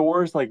seen.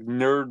 stores like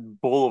Nerd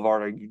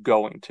Boulevard are you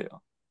going to?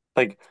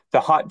 Like the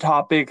Hot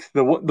Topics,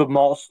 the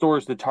mall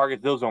stores, the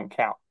Targets, those don't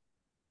count.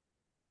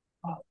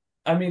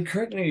 I mean,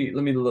 correct me.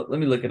 Let me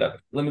look it up.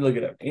 Let me look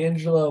it up.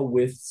 Angela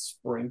with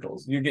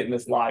sprinkles. You're getting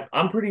this live.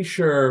 I'm pretty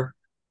sure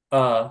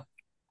uh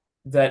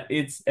that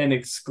it's an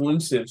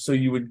exclusive. So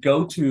you would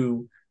go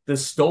to the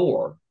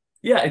store.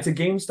 Yeah, it's a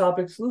GameStop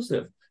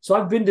exclusive. So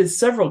I've been to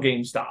several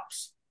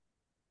GameStops.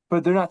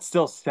 But they're not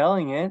still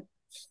selling it.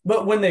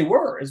 But when they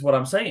were, is what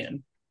I'm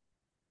saying.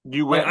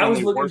 You Like went I when was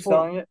they were looking for.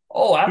 selling it.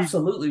 Oh, Dude,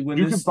 absolutely. When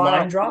you can this buy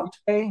line on dropped,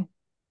 eBay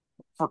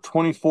for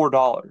 $24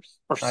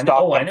 or I know.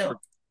 stock Oh, I up for. know.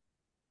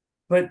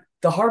 But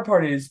the hard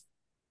part is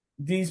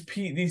these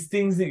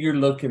things that you're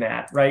looking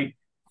at, right?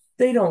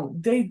 They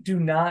do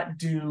not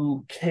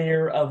do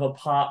care of a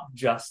pop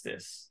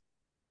justice.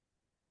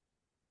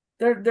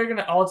 They're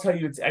gonna all tell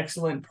you it's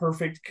excellent,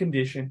 perfect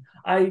condition.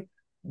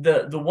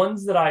 The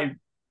ones that I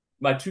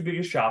my two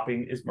biggest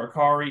shopping is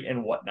Mercari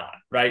and Whatnot,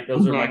 right?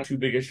 Those are my Mhm. two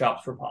biggest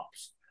shops for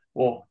pops.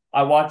 Well,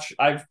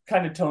 I've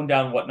kind of toned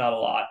down Whatnot a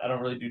lot. I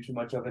don't really do too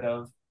much of it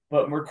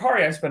but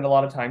Mercari, I spend a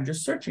lot of time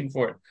just searching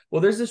for it. Well,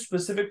 there's this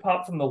specific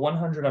pop from the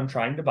 100 I'm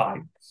trying to buy,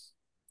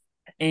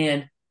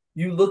 and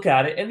you look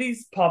at it, and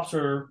these pops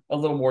are a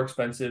little more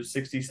expensive,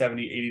 60,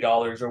 70,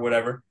 $80 or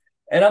whatever.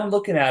 And I'm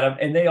looking at them,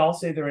 and they all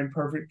say they're in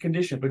perfect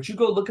condition. But you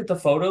go look at the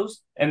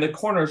photos, and the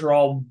corners are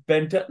all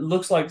bent.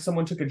 Looks like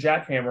someone took a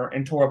jackhammer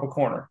and tore up a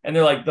corner. And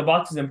they're like, the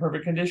box is in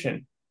perfect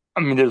condition. I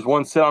mean, there's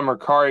one set on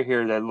Mercari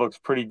here that looks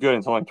pretty good.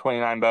 It's only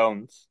 29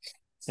 bones.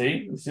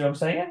 See? You see what I'm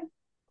saying?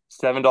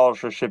 $7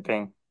 for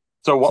shipping.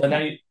 So So what?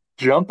 now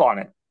Jump on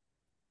it.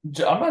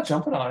 I'm not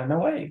jumping on it. No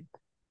way.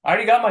 I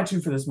already got my two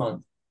for this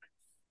month.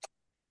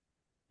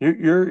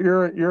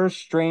 You're a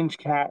strange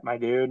cat, my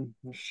dude.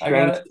 You're a I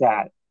got strange it.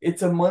 cat.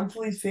 It's a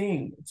monthly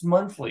thing. It's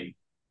monthly.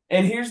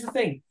 And here's the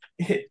thing.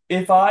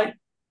 If I,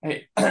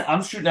 hey,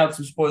 I'm shooting out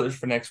some spoilers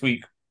for next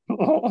week.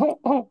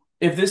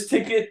 If this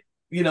ticket,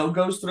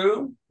 goes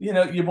through,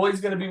 your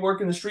boy's going to be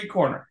working the street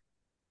corner.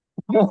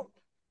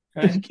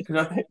 Okay.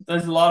 Because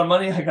there's a lot of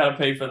money I got to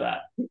pay for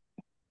that.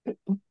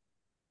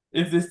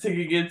 If this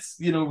ticket gets,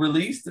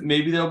 released,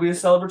 maybe there'll be a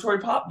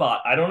celebratory pop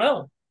bot. I don't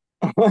know.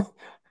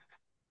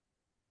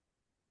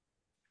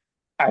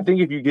 I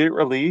think if you get it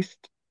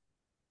released,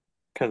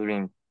 because I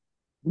mean,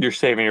 you're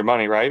saving your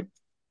money, right?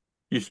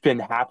 You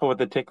spend half of what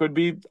the ticket would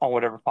be on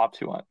whatever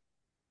pops you want.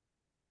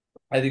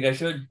 I think I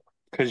should.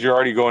 Because you're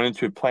already going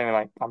into it planning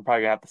like I'm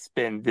probably gonna have to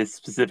spend this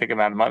specific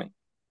amount of money.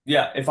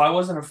 Yeah. If I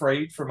wasn't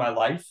afraid for my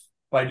life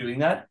by doing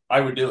that, I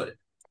would do it.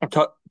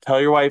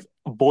 Tell your wife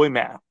boy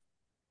math,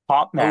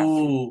 pop math,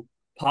 Oh,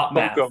 pop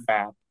math. Coco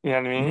math. You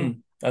know what I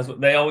That's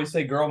what they always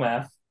say, girl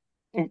math.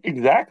 mean?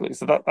 Exactly.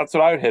 So that's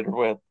what I would hit her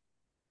with.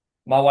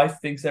 My wife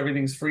thinks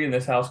everything's free in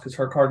this house because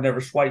her card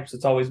never swipes.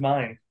 It's always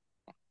mine.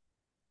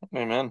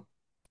 Amen.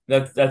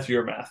 That's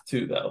your math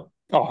too, though.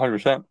 Oh,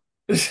 100%.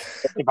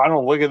 If I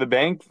don't look at the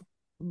bank,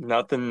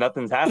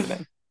 nothing's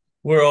happening.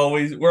 We're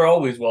always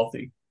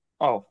wealthy.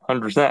 Oh,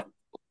 100%.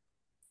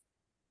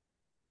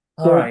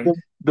 All The, right. the,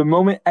 the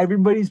moment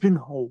everybody's been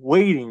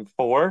waiting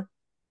for,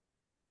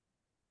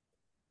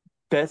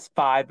 best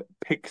five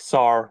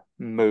Pixar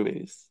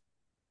movies.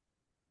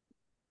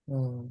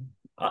 Um,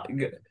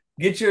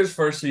 get yours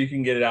first so you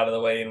can get it out of the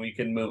way and we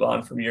can move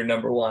on from your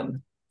number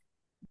one.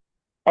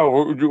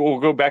 Oh, we'll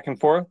go back and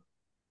forth.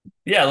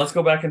 Yeah, let's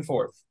go back and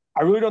forth.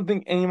 I really don't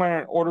think any of mine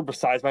are in order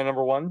besides my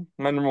number one.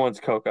 My number one's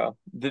Coco,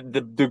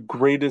 the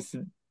greatest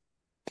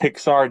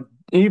Pixar,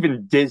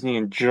 even Disney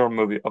and general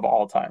movie of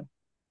all time.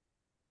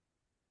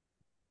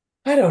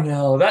 I don't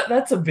know.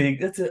 That's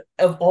a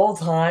of all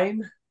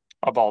time.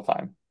 Of all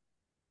time.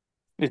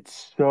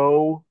 It's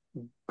so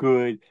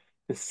good.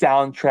 The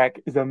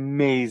soundtrack is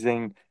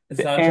amazing. The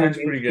The soundtrack's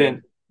pretty animation,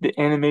 good. the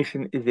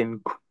animation is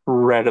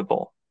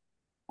incredible.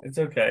 It's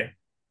okay.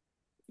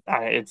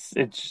 It's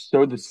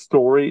so the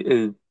story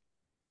is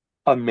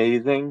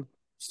amazing.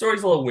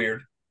 Story's a little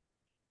weird.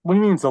 What do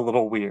you mean it's a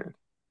little weird?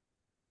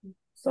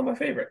 It's not my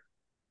favorite.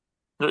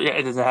 Yeah,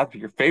 it doesn't have to be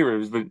your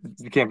favorite, but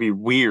it can't be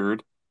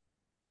weird.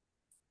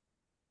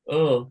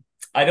 Oh,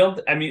 I don't.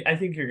 I mean, I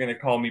think you're gonna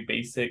call me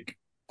basic,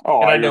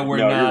 Oh, and I I know already we're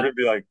know. You're not. gonna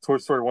be like Toy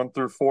Story 1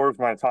 through 4 is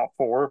my top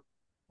four.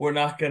 We're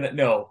not gonna.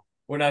 No,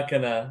 we're not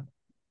gonna.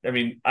 I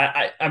mean,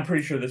 I'm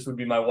pretty sure this would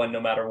be my one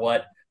no matter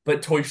what.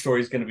 But Toy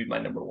Story is gonna be my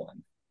number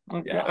one.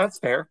 Yeah, Yeah, that's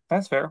fair.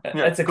 That's fair.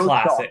 Yeah, that's a go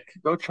chalk. classic.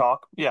 Go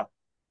chalk. Yeah.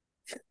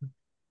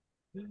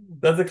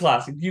 That's a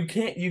classic. You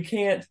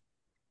can't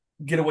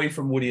get away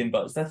from Woody and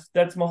Buzz.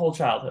 That's my whole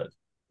childhood.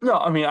 No,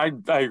 I mean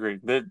I agree.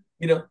 That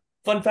You know,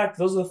 fun fact,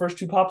 those are the first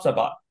two pops I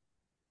bought.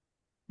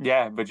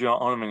 yeah, but you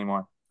don't own them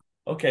anymore.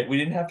 Okay, we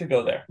didn't have to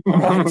go there. All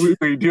right.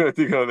 We do have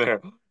to go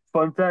there.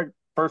 Fun fact,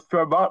 first two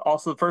I bought,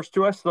 also the first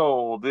two I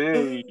sold.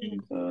 Hey.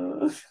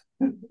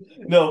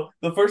 No,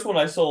 the first one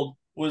I sold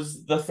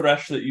was the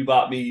Thresh that you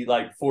bought me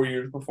like 4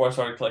 years before I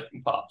started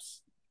collecting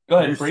pops. Go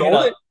You ahead, bring it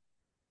sold it?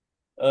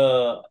 up.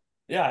 Uh,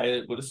 yeah,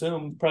 I would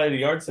assume probably at a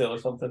yard sale or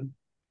something.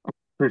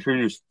 Pretty sure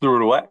you just threw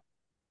it away.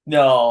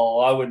 No,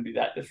 I wouldn't be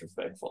that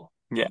disrespectful.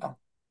 Yeah.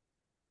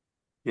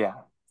 Yeah.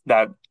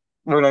 That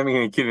we're not even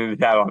gonna get into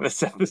that on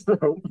this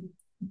episode.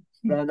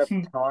 Not enough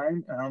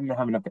time, and I don't even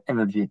have enough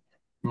energy.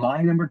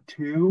 My number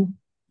two,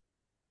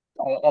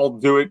 I'll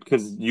do it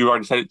because you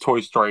already said it.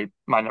 Toy Story,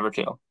 my number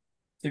two.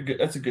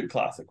 That's a good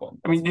classic one.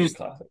 I That's a mean, good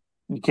classic.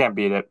 you can't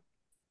beat it.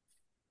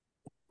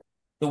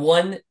 The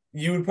one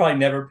you would probably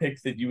never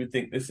pick that you would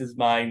think this is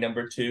my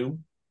number two,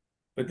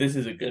 but this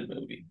is a good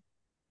movie.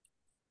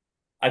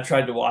 I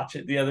tried to watch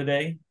it the other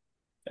day,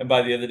 and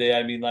by the other day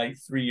I mean like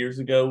 3 years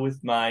ago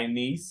with my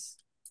niece.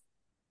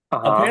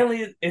 Uh-huh.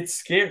 Apparently, it's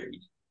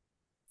scary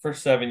for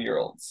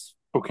 7-year-olds.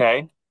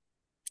 Okay.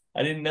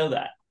 I didn't know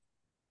that.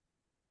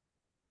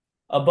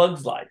 A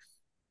Bug's Life.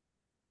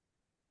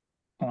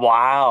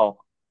 Wow.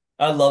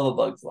 I love A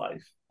Bug's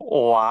Life.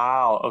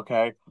 Wow.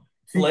 Okay.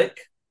 See,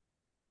 Flick.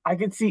 I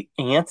could see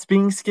ants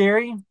being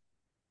scary,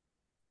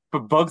 but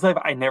Bugs Life,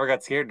 I never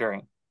got scared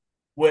during.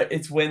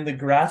 It's when the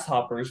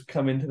grasshoppers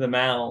come into the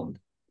mound.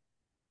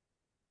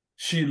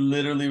 She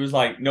literally was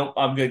like, "Nope,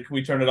 I'm good. Can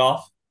we turn it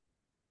off?"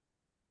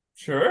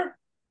 Sure.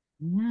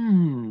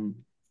 Hmm.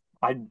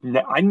 I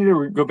need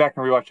to go back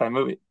and rewatch that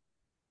movie.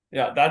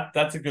 Yeah,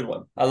 that's a good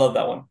one. I love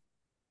that one.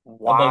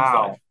 A Bug's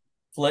Life. Wow.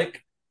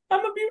 Flick.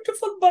 I'm a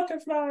beautiful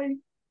butterfly.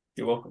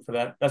 You're welcome for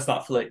that. That's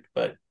not Flick,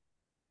 but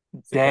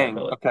it's a Dang.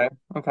 caterpillar. Okay.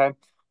 Okay.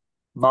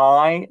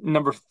 My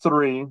number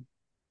three,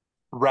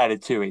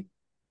 Ratatouille.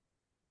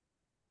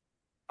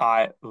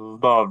 I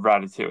love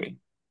Ratatouille.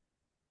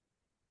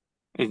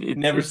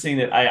 Never It's seen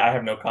it. I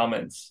have no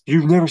comments.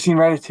 you've never seen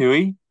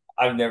Ratatouille?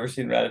 I've never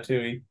seen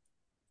Ratatouille.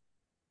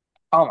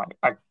 Oh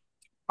my!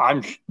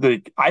 I'm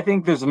like I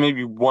think there's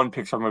maybe one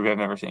Pixar movie I've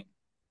never seen.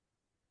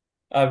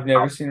 I've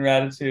I, never seen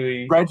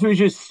Ratatouille. Ratatouille is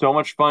just so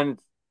much fun.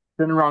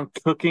 Sitting around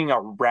cooking a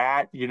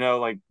rat,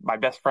 like my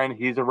best friend,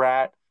 he's a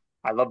rat.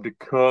 I love to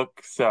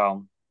cook,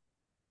 so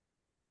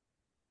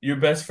Your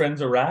best friend's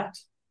a rat?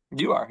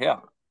 you are, yeah.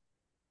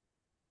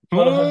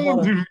 Hold on, hold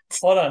on,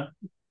 hold on.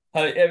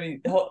 I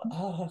mean,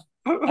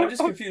 I'm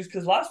just confused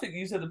because last week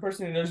you said the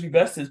person who knows you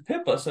best is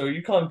Pippa. So are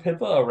you calling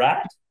Pippa a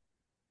rat?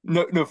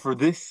 No, no, for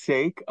this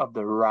sake of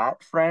the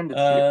rat friend,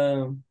 it's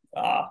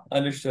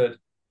Understood.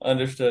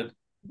 Understood.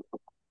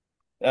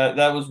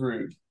 That was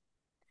rude.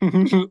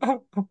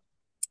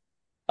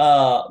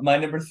 My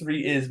number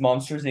three is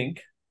Monsters Inc.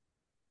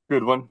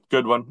 good one,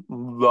 good one.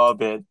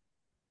 Love it.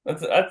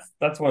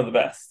 That's one of the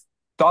best.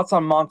 Thoughts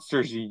on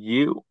Monsters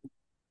U?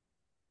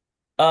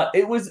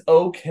 It was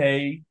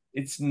okay.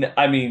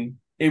 I mean,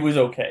 it was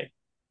okay.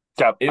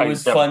 Yep, It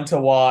was fun to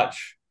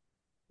watch,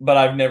 but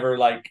I've never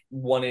like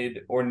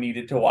wanted or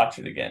needed to watch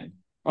it again.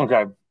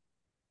 okay.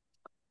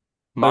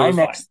 But it My was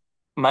fine. next,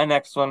 my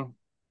next one,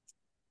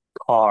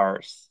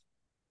 Cars.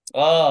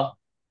 Oh,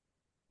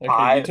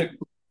 okay.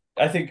 I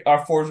I think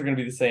our fours are going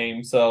to be the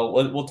same. So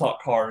we'll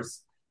talk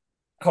Cars.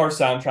 Cars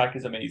soundtrack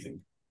is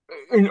amazing.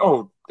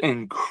 Oh,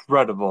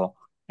 incredible.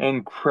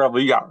 Incredible.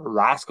 You got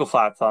Rascal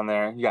Flatts on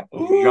there. You got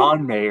Ooh,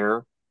 John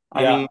Mayer.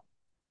 I yeah. mean,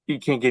 you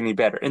can't get any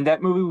better. And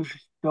that movie was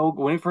just so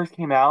when it first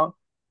came out,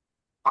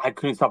 I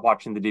couldn't stop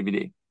watching the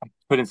DVD. I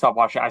couldn't stop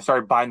watching. I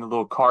started buying the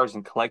little cars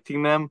and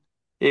collecting them.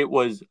 It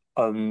was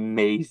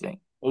amazing.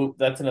 Ooh,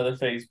 that's another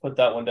phase. Put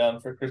that one down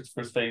for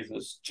Christopher's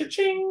phases.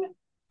 Cha-ching.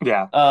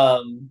 Yeah,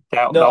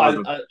 No, that was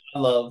I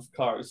love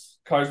Cars.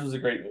 Cars was a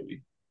great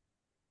movie.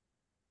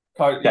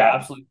 Cars, yeah, yeah.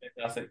 absolutely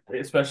fantastic.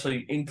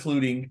 Especially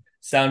including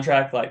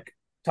soundtrack, like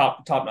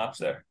top notch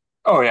there.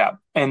 Oh yeah.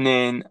 And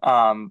then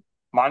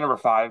my number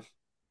five,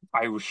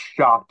 I was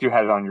shocked you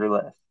had it on your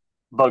list.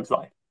 Bugs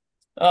Life.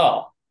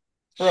 Oh,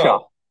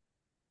 Shocked. bro,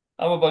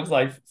 I'm a Bugs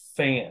Life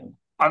fan.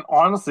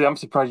 I'm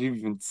surprised you've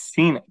even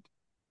seen it.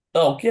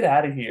 Oh, get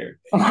out of here.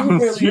 I'm You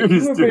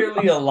serious, were dude.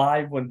 barely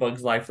alive when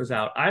Bugs Life was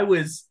out. I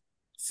was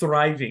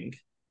thriving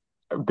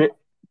But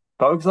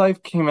Bugs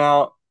Life came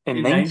out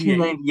in in '98.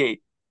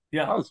 1998.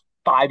 I Yeah. was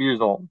 5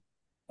 years old.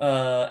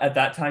 At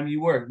that time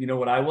you were. You know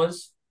what I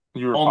was?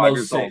 You were 5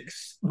 years Almost old.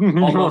 six.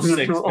 Almost You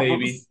six, were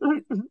baby. almost.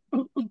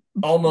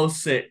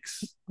 Almost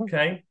six.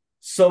 Okay?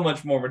 So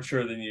much more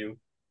mature than you.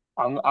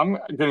 I'm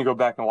gonna go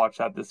back and watch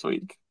that this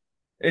week.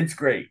 It's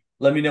great.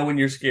 Let me know when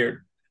you're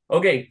scared.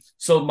 Okay,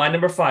 so my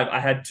number five,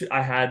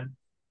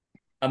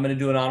 I'm gonna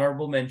do an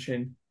honorable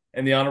mention,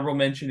 and the honorable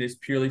mention is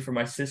purely for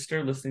my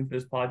sister listening to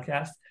this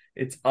podcast.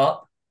 It's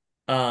Up,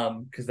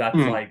 because that's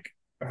Mm, like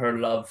her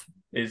love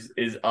is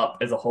Up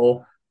as a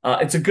whole.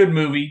 It's a good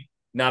movie,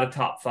 not a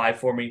top five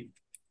for me.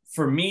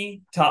 For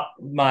me, top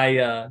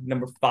my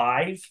number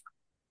five.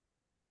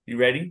 You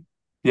ready?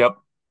 yep.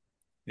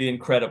 The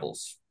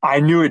Incredibles. I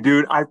knew it,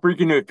 dude. I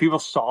freaking knew. If people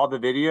saw the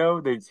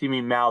video, they'd see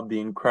me mouth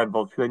The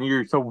Incredibles because I knew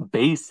you're so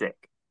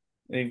basic.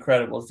 The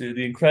Incredibles, dude.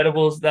 The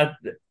Incredibles. That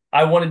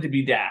I wanted to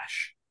be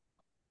Dash.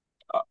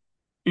 Uh,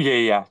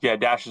 yeah.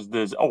 Dash is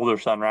the older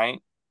son, right?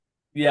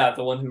 Yeah,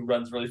 the one who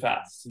runs really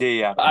fast.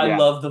 I Yeah.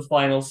 love the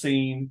final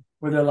scene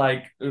where they're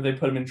like, or they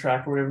put him in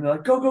track or whatever. And they're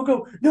like, go, go,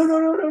 go! No, no,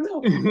 no, no,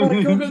 no! Gotta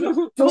go, go, go!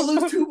 Don't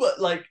lose too much.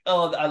 Like,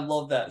 oh, I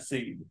love that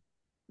scene.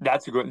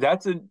 That's a good.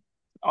 That's a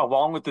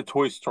along with the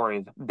Toy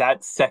Story.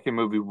 That second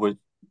movie was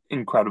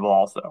incredible,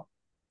 also.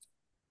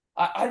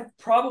 I've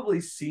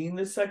probably seen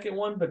the second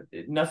one, but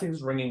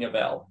nothing's ringing a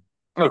bell.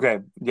 Okay,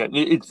 yeah,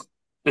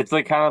 it's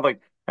like kind of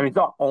like I mean, it's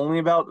not only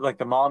about like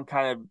the mom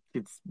kind of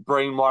gets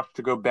brainwashed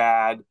to go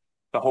bad,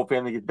 the whole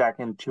family gets back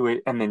into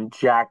it, and then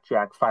Jack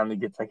finally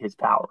gets like his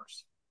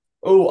powers.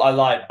 Oh, I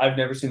lied. I've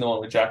never seen the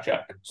one with Jack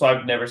Jack, so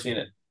I've never seen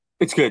it.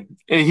 It's good.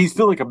 He's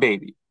still like a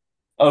baby,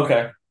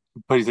 Okay.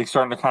 but he's like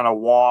starting to kind of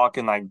walk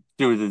and like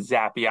do the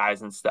zappy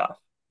eyes and stuff.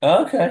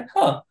 Okay.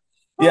 Huh.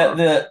 Yeah, Huh.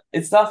 the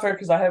it's not fair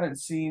because I haven't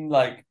seen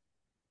like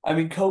I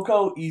mean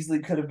Coco easily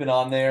could have been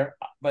on there,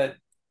 but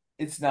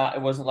it's not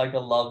it wasn't like a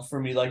love for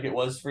me like it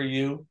was for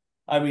you.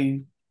 I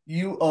mean,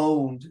 you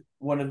owned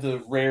one of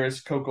the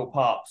rarest Cocoa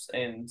Pops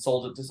and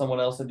sold it to someone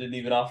else and didn't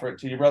even offer it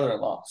to your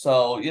brother-in-law.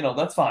 So,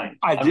 that's fine.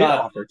 I I'm did not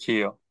offer to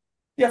you.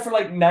 yeah, for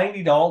like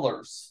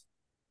 $90.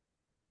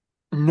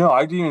 No,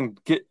 I didn't even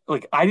get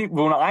like I didn't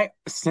when I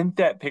sent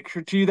that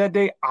picture to you that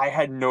day, I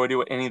had no idea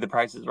what any of the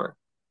prices were.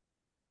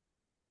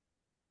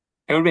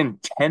 It would have been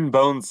 10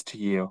 bones to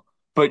you,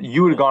 but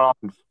you would have gone off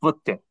and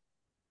flipped it.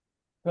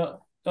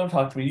 No, don't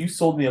talk to me. You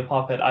sold me a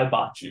pop head I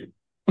bought you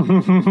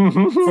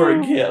for a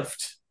That,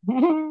 gift.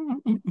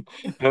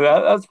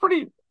 that's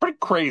pretty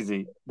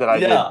crazy that I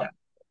did Yeah, that.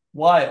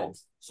 wild,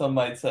 some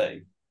might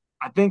say.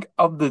 I think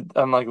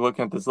I'm like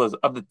looking at this list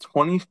of the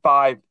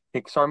 25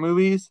 Pixar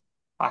movies,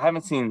 I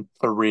haven't seen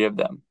three of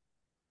them.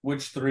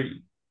 Which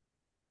three?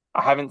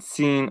 I haven't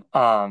seen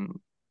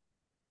hang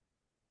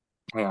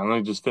on, let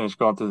me just finish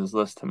going through this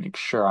list to make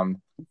sure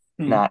I'm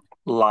Hmm. not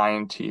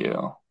lying to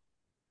you.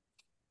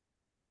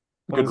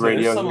 I Good was say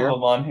there's radio some of here.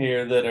 them on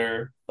here that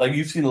are like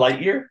you've seen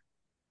Lightyear?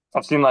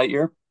 I've seen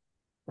Lightyear.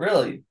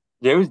 Really?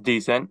 Yeah, it was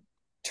decent.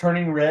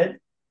 Turning Red?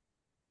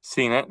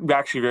 Seen it.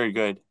 Actually very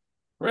good.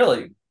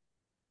 Really?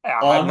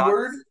 I have not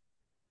Onward?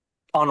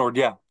 Onward,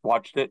 yeah,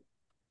 watched it.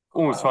 It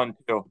was Wow. fun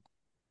too.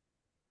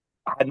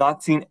 I had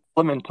not seen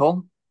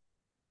Elemental.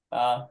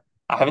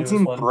 I That haven't movie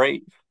was seen fun.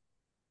 Brave.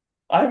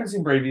 I haven't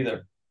seen Brave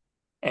either.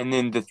 And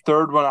then the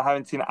third one I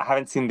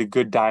haven't seen The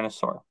Good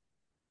Dinosaur.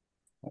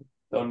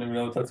 Don't even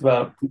know what that's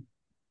about.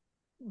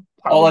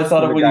 I All I will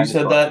thought see of the when you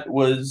said dinosaur. that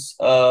was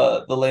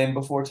The Land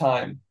Before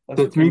Time.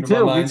 That's what That's came me to my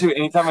too. Me mind. too.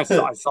 Anytime I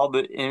saw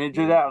the image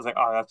of that, I was like,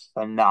 oh, that's just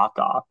a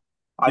knockoff.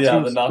 I've Yeah,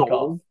 seen the knockoff.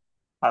 Soul.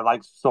 I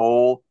like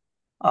Soul.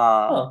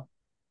 Um, Huh.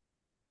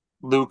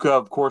 Luca,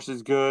 of course,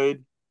 is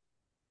good.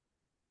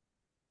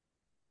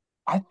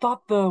 I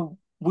thought the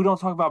We Don't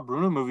Talk About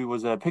Bruno movie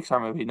was a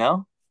Pixar movie,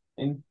 no?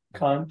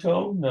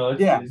 Encanto? No,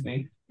 it's Yeah,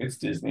 Disney. It's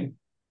Disney.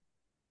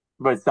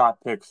 but it's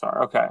not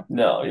Pixar. Okay.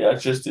 No, yeah,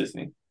 it's just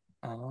Disney.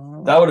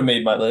 Uh, That would have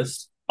made my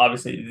list.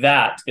 Obviously,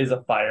 that is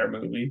a fire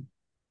movie.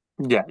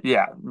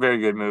 yeah, very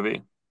good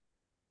movie.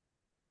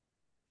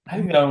 I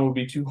think that one would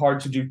be too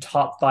hard to do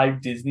top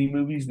five Disney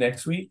movies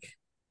next week.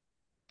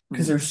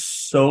 because there's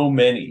so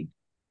many.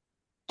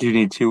 Do you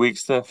need 2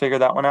 weeks to figure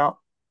that one out?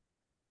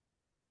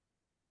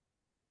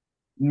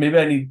 Maybe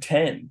I need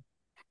 10.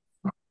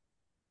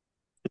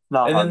 It's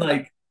not And then hard.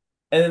 like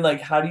and then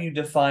like how do you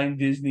define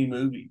Disney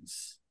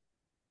movies?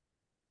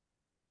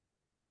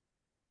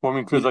 Well, I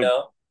mean, because You like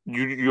know?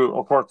 you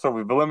of course, so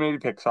we've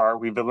eliminated Pixar,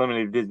 we've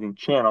eliminated Disney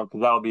Channel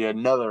because that'll be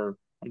another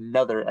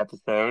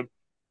episode.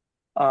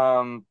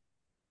 Um,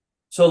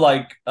 So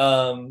like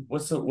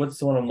what's the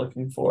one I'm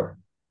looking for?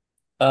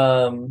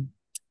 Um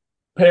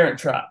Parent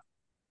Trap.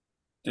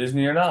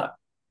 Disney or not?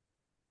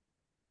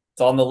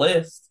 It's on the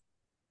list.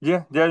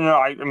 yeah, yeah, no,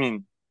 I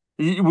mean,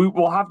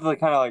 we'll have to like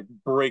kind of like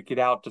break it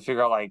out to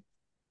figure out like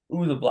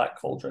Ooh, the Black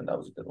Cauldron, that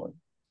was a good one.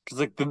 because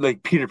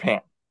like Peter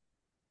Pan,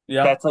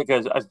 Yeah, that's like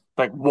a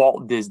like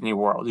Walt Disney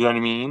World, you know what I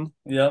mean?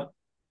 yeah.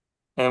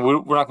 And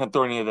we're not going to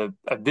throw any of the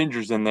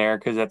Avengers in there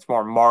because that's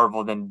more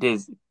Marvel than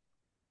Disney.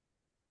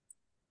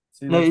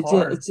 See, No, that's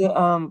hard.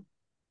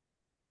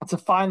 it's a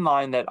fine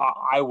line that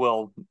I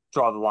will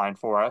draw the line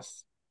for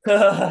us.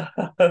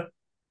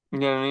 You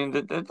know what I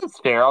mean? That's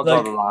fair. I'll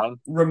draw the Like, line.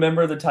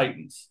 Remember the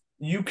Titans.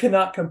 You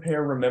cannot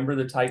compare Remember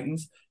the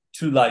Titans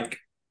to like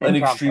an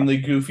Encanto. extremely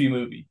goofy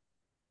movie.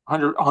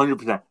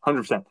 100%,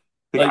 100%.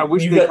 Like I Like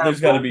wish they kind there's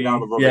of got to broke it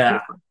out a be, little bit yeah,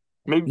 different.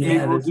 Maybe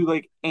yeah. we'll There's do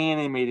like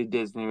animated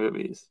Disney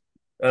movies.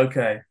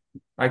 okay.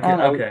 I I can don't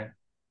know. okay.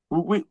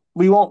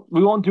 We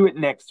won't do it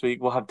next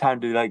week. We'll have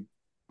time to like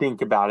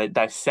think about it,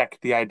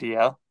 dissect the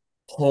idea.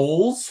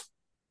 Holes,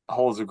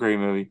 Hole's a great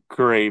movie.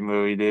 Great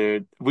movie,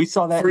 dude. We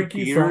saw that in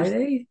Freaky theaters.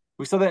 Friday.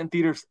 We saw that in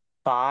theaters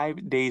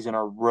 5 days in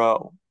a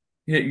row.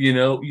 Yeah, you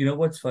know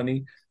what's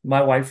funny?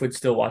 My wife would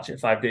still watch it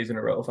 5 days in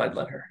a row if I'd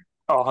let her.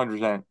 Oh,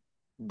 100%.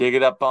 Dig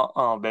it up,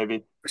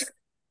 baby.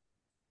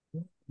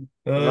 You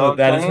know what I'm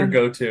That is her saying?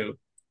 go-to.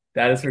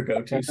 That is her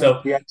go-to.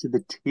 So Yeah, to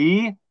the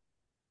T.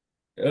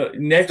 Is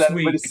next that what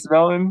week, it's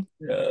smelling?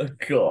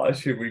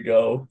 gosh, here we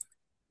go.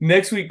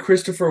 Next week,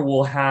 Christopher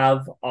will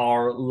have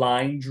our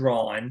line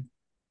drawn,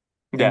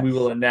 and we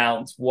will Yes.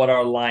 announce what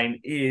our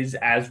line is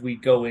as we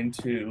go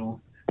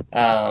into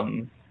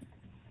um,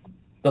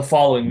 the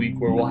following week,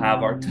 where we'll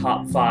have our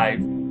top five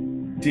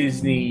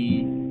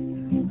Disney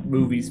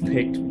movies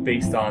picked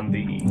based on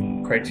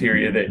the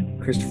criteria that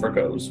Christopher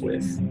goes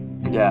with.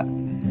 Yeah.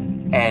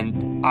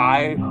 And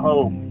I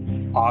hope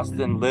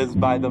Austin lives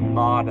by the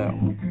motto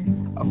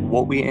of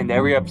what we end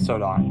every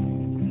episode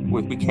on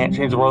with we can't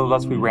change the world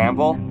unless we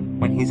ramble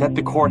when he's at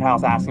the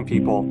courthouse asking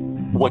people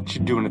what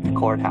you doing at the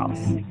courthouse.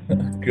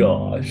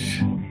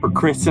 Gosh. For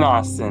Chris and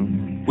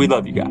Austin, we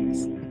love you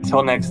guys.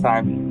 Until next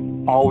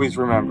time, always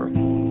remember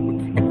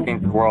we can't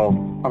change the world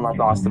unless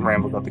Austin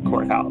rambles at the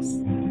courthouse.